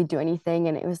really do anything,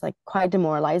 and it was like quite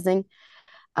demoralizing.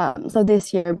 So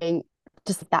this year being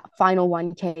just that final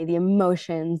 1K, the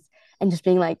emotions, and just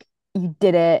being like, you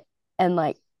did it, and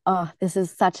like, oh, this is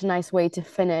such a nice way to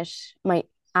finish my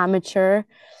amateur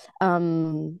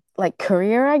like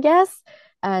career, I guess,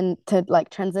 and to like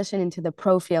transition into the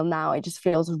pro field now, it just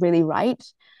feels really right.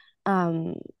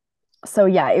 Um, so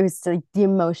yeah, it was like the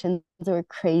emotions were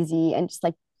crazy, and just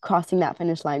like crossing that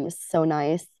finish line was so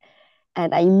nice.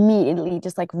 And I immediately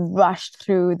just like rushed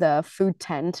through the food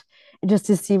tent just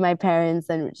to see my parents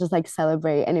and just like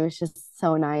celebrate, and it was just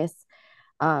so nice.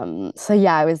 So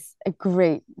yeah, it was a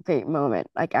great moment.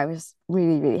 Like I was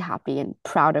really happy and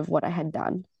proud of what I had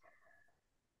done.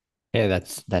 Yeah,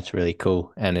 that's really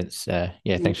cool. And it's yeah,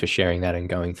 thanks for sharing that and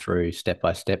going through step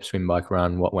by step, swim, bike,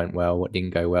 run, what went well, what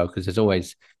didn't go well, because there's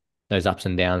always those ups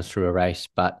and downs through a race.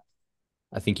 But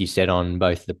I think you said on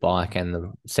both the bike and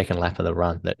the second lap of the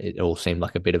run that it all seemed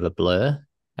like a bit of a blur.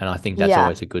 And I think that's Yeah,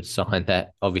 always a good sign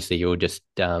that obviously you're just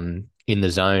in the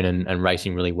zone and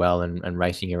racing really well and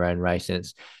racing your own race. And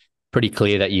it's pretty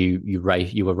clear that you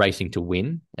were racing to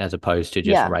win as opposed to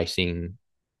just yeah, racing,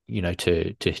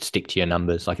 to stick to your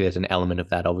numbers. Like there's an element of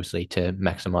that obviously to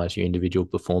maximize your individual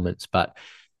performance, but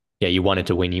yeah, you wanted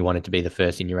to win. You wanted to be the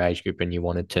first in your age group, and you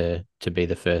wanted to be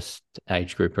the first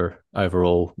age grouper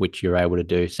overall, which you're able to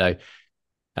do. So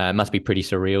it must be pretty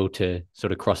surreal to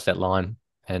sort of cross that line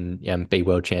and be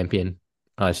world champion.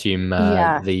 I assume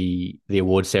yeah. the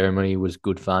award ceremony was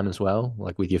good fun as well.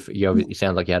 Like with it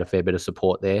sounds like you had a fair bit of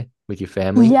support there with your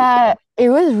family. Yeah, it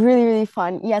was really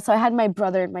fun. Yeah, so I had my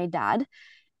brother and my dad.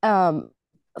 Um,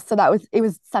 so it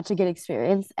was such a good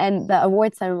experience. And the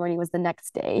award ceremony was the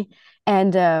next day.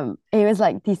 And it was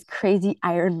like these crazy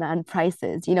Ironman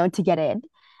prices, to get in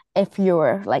if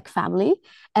you're like family.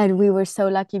 And we were so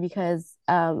lucky because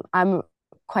I'm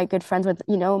quite good friends with,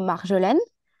 Marjolaine.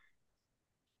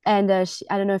 And I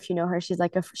don't know if you know her. She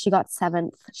got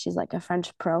seventh. She's like a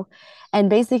French pro. And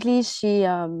basically she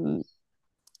had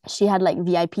like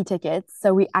VIP tickets.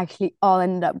 So we actually all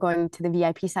ended up going to the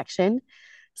VIP section.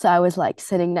 So I was like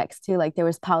sitting next to like there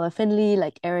was Paula Finley,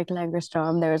 like Eric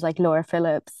Langerstrom, there was like Laura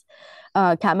Phillips,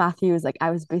 Kat Matthews. Like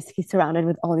I was basically surrounded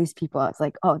with all these people. I was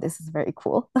like, oh, this is very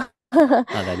cool. Oh,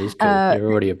 that is cool. uh, You're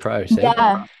already a pro, see?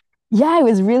 yeah. Yeah, it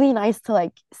was really nice to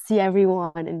like see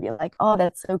everyone and be like, oh,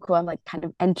 that's so cool. I'm like kind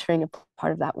of entering a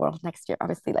part of that world next year.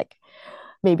 Obviously, like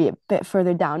maybe a bit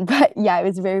further down. But yeah, it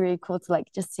was very cool to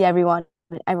like just see everyone.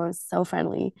 Everyone was so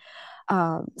friendly.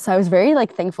 So I was very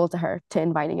like thankful to her to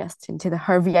inviting us into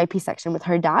her VIP section with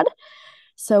her dad.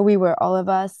 So we were all of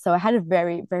us. So I had a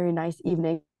very nice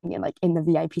evening and like in the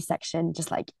VIP section, just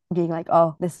like being like,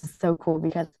 oh, this is so cool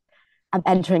because I'm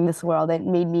entering this world. It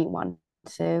made me want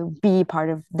to be part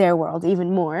of their world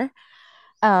even more.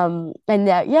 And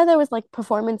yeah, there was like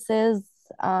performances.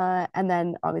 And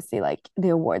then obviously like the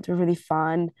awards were really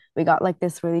fun. We got like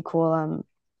this really cool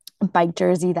bike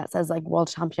jersey that says like world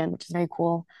champion, which is very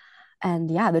cool.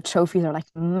 And yeah, the trophies are like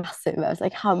massive. I was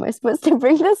like, how am I supposed to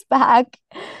bring this back?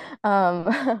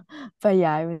 But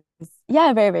yeah, it was yeah,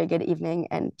 a very good evening,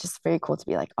 and just very cool to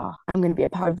be like, oh, I'm gonna be a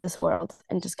part of this world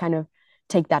and just kind of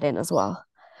take that in as well.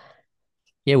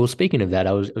 Yeah, well, speaking of that,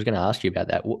 I was going to ask you about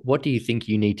that. What do you think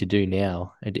you need to do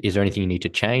now? Is there anything you need to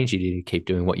change? You need to keep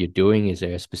doing what you're doing? Is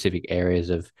there specific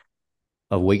areas of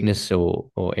weakness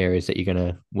or areas that you're going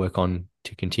to work on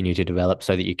to continue to develop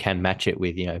so that you can match it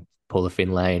with, Paula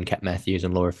Finlay and Kat Matthews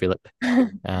and Laura Phillip,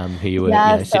 who you were,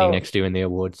 Yeah, sitting so next to in the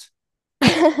awards?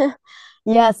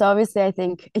 Yeah, so obviously I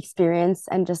think experience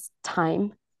and just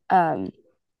time. Um,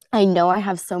 I know I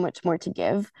have so much more to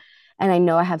give and I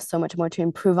know I have so much more to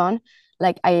improve on.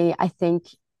 I think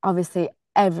obviously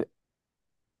every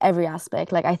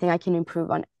aspect, like I think I can improve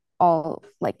on all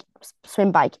like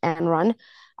swim, bike and run.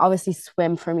 Obviously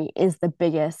swim for me is the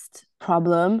biggest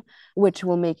problem, which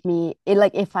will make me it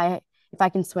like if I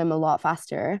can swim a lot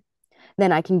faster,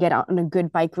 then I can get out on a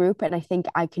good bike group. And I think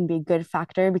I can be a good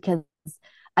factor because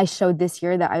I showed this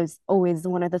year that I was always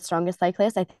one of the strongest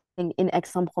cyclists. I think in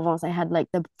Aix-en-Provence, I had like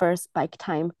the first bike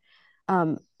time,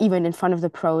 even in front of the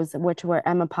pros, which were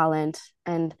Emma Pallant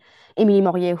and Emilie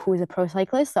Morier, who is a pro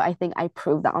cyclist. So I think I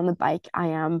proved that on the bike I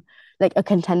am like a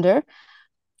contender.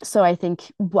 So I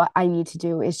think what I need to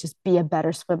do is just be a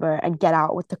better swimmer and get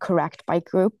out with the correct bike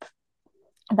group.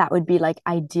 That would be like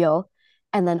ideal.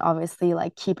 And then obviously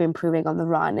like keep improving on the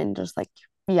run and just like,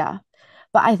 yeah.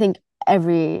 But I think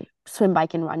every swim,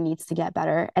 bike, and run needs to get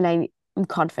better. And I'm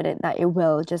confident that it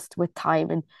will just with time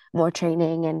and more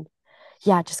training and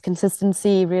yeah, just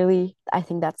consistency really. I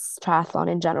think that's triathlon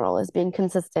in general is being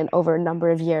consistent over a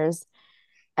number of years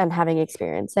and having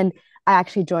experience. And I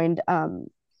actually joined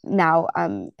now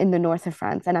in the north of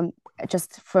France and I'm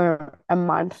just for a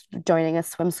month joining a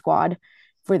swim squad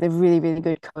with a really, really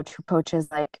good coach who coaches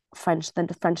like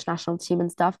the French national team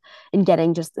and stuff, and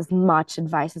getting just as much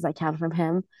advice as I can from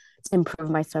him to improve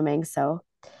my swimming. So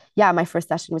yeah, my first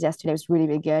session was yesterday. It was really,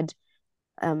 really good.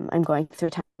 I'm going 3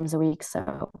 times a week.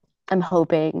 So I'm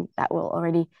hoping that will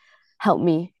already help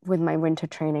me with my winter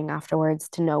training afterwards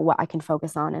to know what I can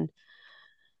focus on and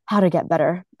how to get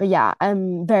better. But yeah,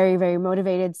 I'm very, very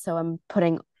motivated. So I'm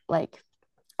putting like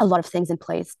a lot of things in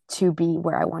place to be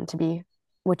where I want to be,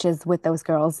 which is with those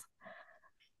girls.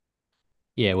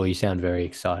 Yeah, well, you sound very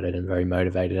excited and very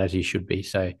motivated, as you should be.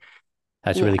 So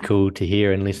that's really Yeah. cool to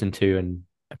hear and listen to, and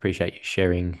appreciate you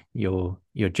sharing your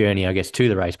journey, I guess, to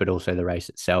the race, but also the race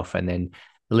itself, and then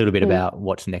a little bit Mm. about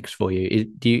what's next for you.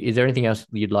 Is there anything else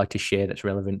you'd like to share that's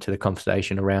relevant to the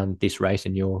conversation around this race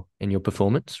and your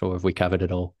performance, or have we covered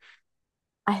it all?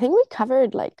 I think we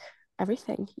covered like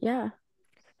everything. Yeah.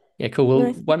 Yeah, cool. No,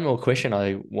 Well, one more question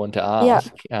I want to yeah.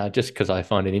 ask, just because I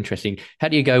find it interesting. How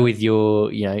do you go with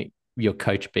your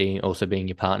coach being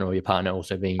your partner, or your partner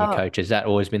also being your Oh, coach? Has that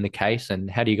always been the case?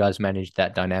 And how do you guys manage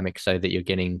that dynamic so that you're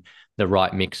getting the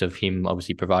right mix of him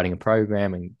obviously providing a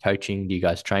program and coaching? Do you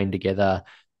guys train together?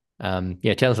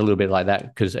 Yeah, tell us a little bit like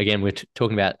that, because again, we're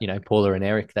talking about Paula and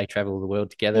Eric. They travel the world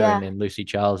together, and yeah. then Lucy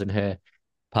Charles and her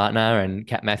partner, and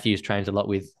Kat Matthews trains a lot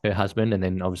with her husband, and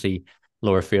then obviously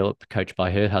Laura Phillip, coached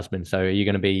by her husband. So are you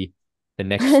going to be the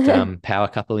next power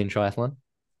couple in triathlon?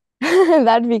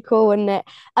 That'd be cool, wouldn't it?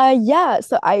 Yeah,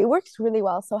 so it works really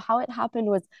well. So how it happened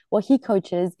was, well, he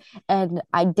coaches, and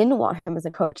I didn't want him as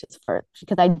a coach at first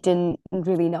because I didn't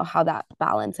really know how that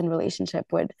balance and relationship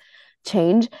would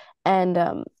change. And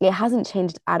it hasn't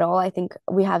changed at all. I think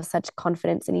we have such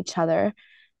confidence in each other.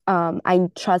 I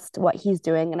trust what he's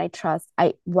doing, and I trust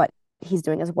I what he's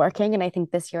doing is working. And I think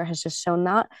this year has just shown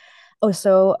that.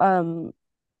 Also,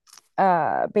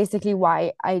 basically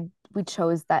why I we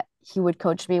chose that he would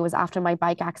coach me was after my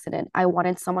bike accident. I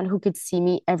wanted someone who could see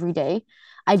me every day.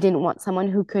 I didn't want someone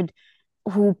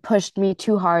who pushed me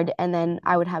too hard and then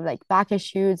I would have like back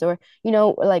issues or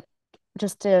like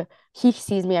just to he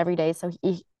sees me every day, so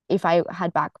if I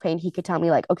had back pain, he could tell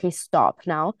me like, okay, stop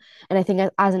now. And I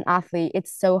think as an athlete,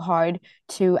 it's so hard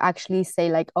to actually say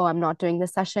like, oh, I'm not doing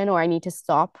this session or I need to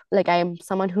stop. Like I am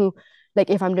someone who like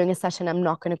if I'm doing a session, I'm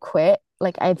not going to quit.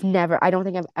 Like I don't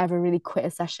think I've ever really quit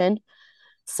a session.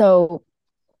 So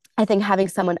I think having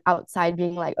someone outside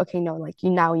being like, okay, no, like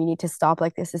you need to stop.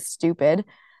 Like this is stupid,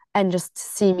 and just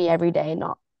see me every day,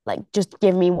 not like just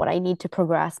give me what I need to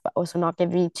progress, but also not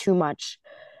give me too much.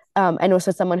 And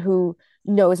also someone who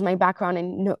knows my background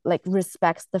and like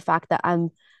respects the fact that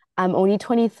I'm only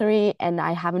 23 and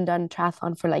I haven't done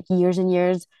triathlon for like years and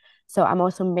years. So I'm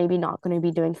also maybe not going to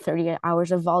be doing 30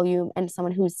 hours of volume, and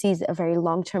someone who sees a very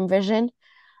long-term vision.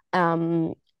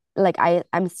 Um, like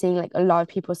I'm seeing like a lot of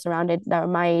people surrounded that are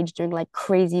my age doing like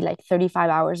crazy like 35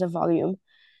 hours of volume.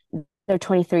 They're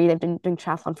 23, they've been doing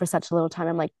triathlon for such a little time.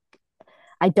 I'm like,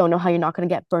 I don't know how you're not going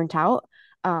to get burnt out.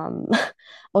 Um,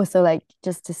 also like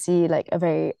just to see like a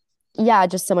very yeah,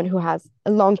 just someone who has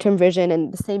a long-term vision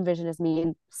and the same vision as me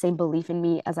and same belief in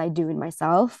me as I do in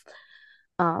myself.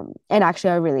 And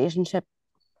actually our relationship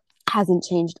hasn't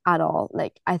changed at all.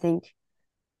 Like I think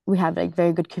we have like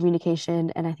very good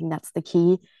communication, and I think that's the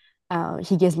key.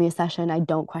 He gives me a session, I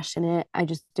don't question it, I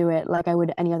just do it like I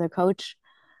would any other coach.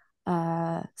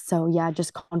 So yeah,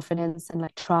 just confidence and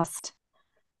like trust,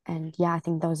 and yeah, I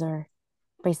think those are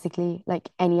basically like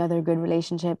any other good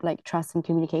relationship, like trust and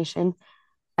communication.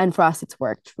 And for us, it's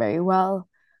worked very well.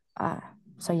 Uh,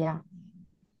 so yeah.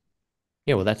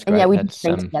 Yeah, well, that's And yeah, great. we do That's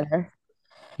train together.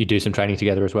 you do some training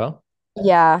together as well.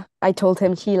 Yeah, I told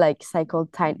him he like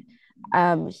cycled time.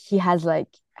 He has like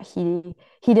he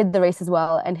did the race as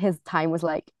well, and his time was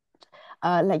like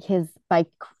his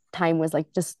bike time was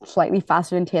like just slightly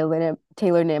faster than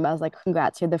Taylor Nim. I was like,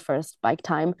 congrats, you're the first bike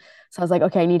time. So I was like,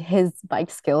 okay, I need his bike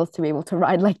skills to be able to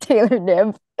ride like Taylor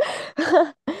Nim.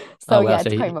 So Oh, wow. yeah, So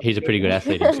it's quite he's a pretty good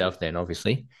athlete motivating. himself then,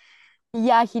 obviously.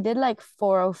 Yeah, he did like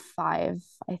 4:05,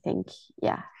 I think.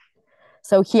 Yeah.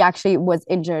 So he actually was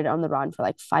injured on the run for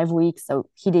like 5 weeks. So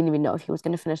he didn't even know if he was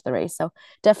going to finish the race. So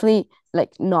definitely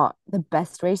like not the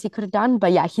best race he could have done.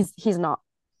 But yeah, he's not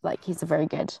like he's a very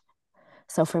good.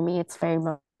 So for me, it's very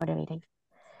motivating.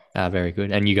 Very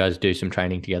good. And you guys do some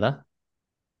training together?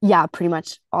 Yeah, pretty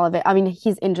much all of it. I mean,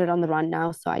 he's injured on the run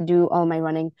now, so I do all my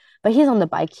running, but he's on the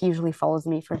bike. He usually follows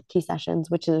me for key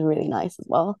sessions, which is really nice as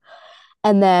well.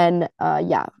 And then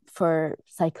yeah, for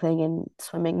cycling and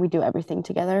swimming, we do everything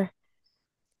together.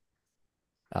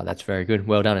 That's very good.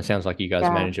 Well done. It sounds like you guys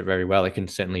Yeah. manage it very well. It can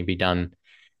certainly be done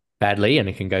badly, and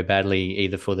it can go badly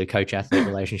either for the coach athlete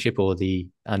relationship or the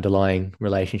underlying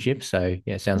relationship. So,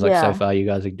 yeah, it sounds like so Yeah. far you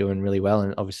guys are doing really well.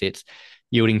 And obviously, it's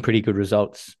yielding pretty good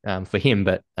results for him,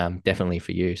 but definitely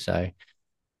for you. So,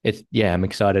 yeah, I'm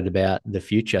excited about the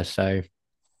future. So,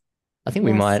 I think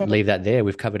we Yes. might leave that there.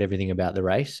 We've covered everything about the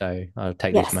race. So I'll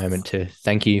take this Yes. moment to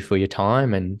thank you for your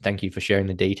time and thank you for sharing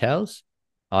the details.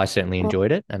 I certainly Well,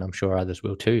 enjoyed it, and I'm sure others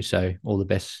will too. So all the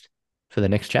best for the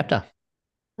next chapter.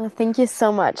 well, thank you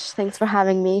so much. Thanks for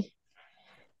having me.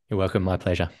 You're welcome. My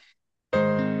pleasure.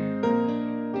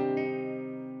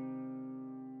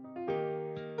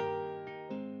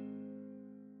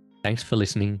 Thanks for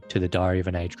listening to the Diary of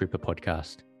an Age Grouper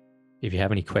podcast. If you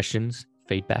have any questions,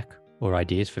 feedback, or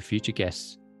ideas for future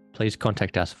guests, please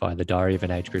contact us via the Diary of an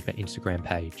Age Grouper Instagram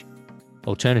page.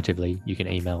 Alternatively, you can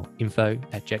email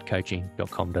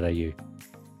info@jetcoaching.com.au.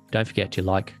 Don't forget to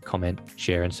like, comment,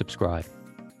 share, and subscribe.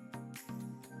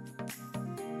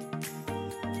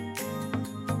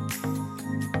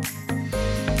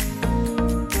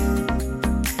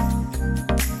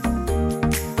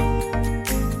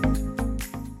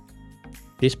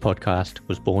 This podcast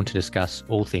was born to discuss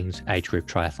all things age group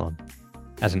triathlon.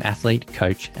 As an athlete,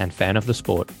 coach, and fan of the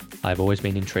sport, I've always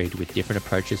been intrigued with different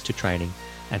approaches to training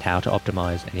and how to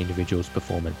optimize an individual's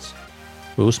performance.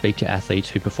 We will speak to athletes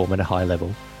who perform at a high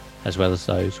level, as well as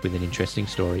those with an interesting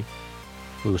story.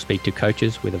 We will speak to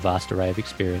coaches with a vast array of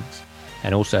experience,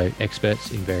 and also experts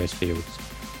in various fields.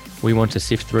 We want to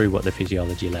sift through what the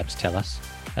physiology labs tell us,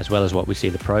 as well as what we see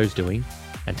the pros doing,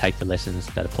 and take the lessons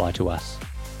that apply to us.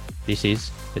 This is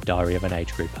the Diary of an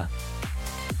Age Grouper.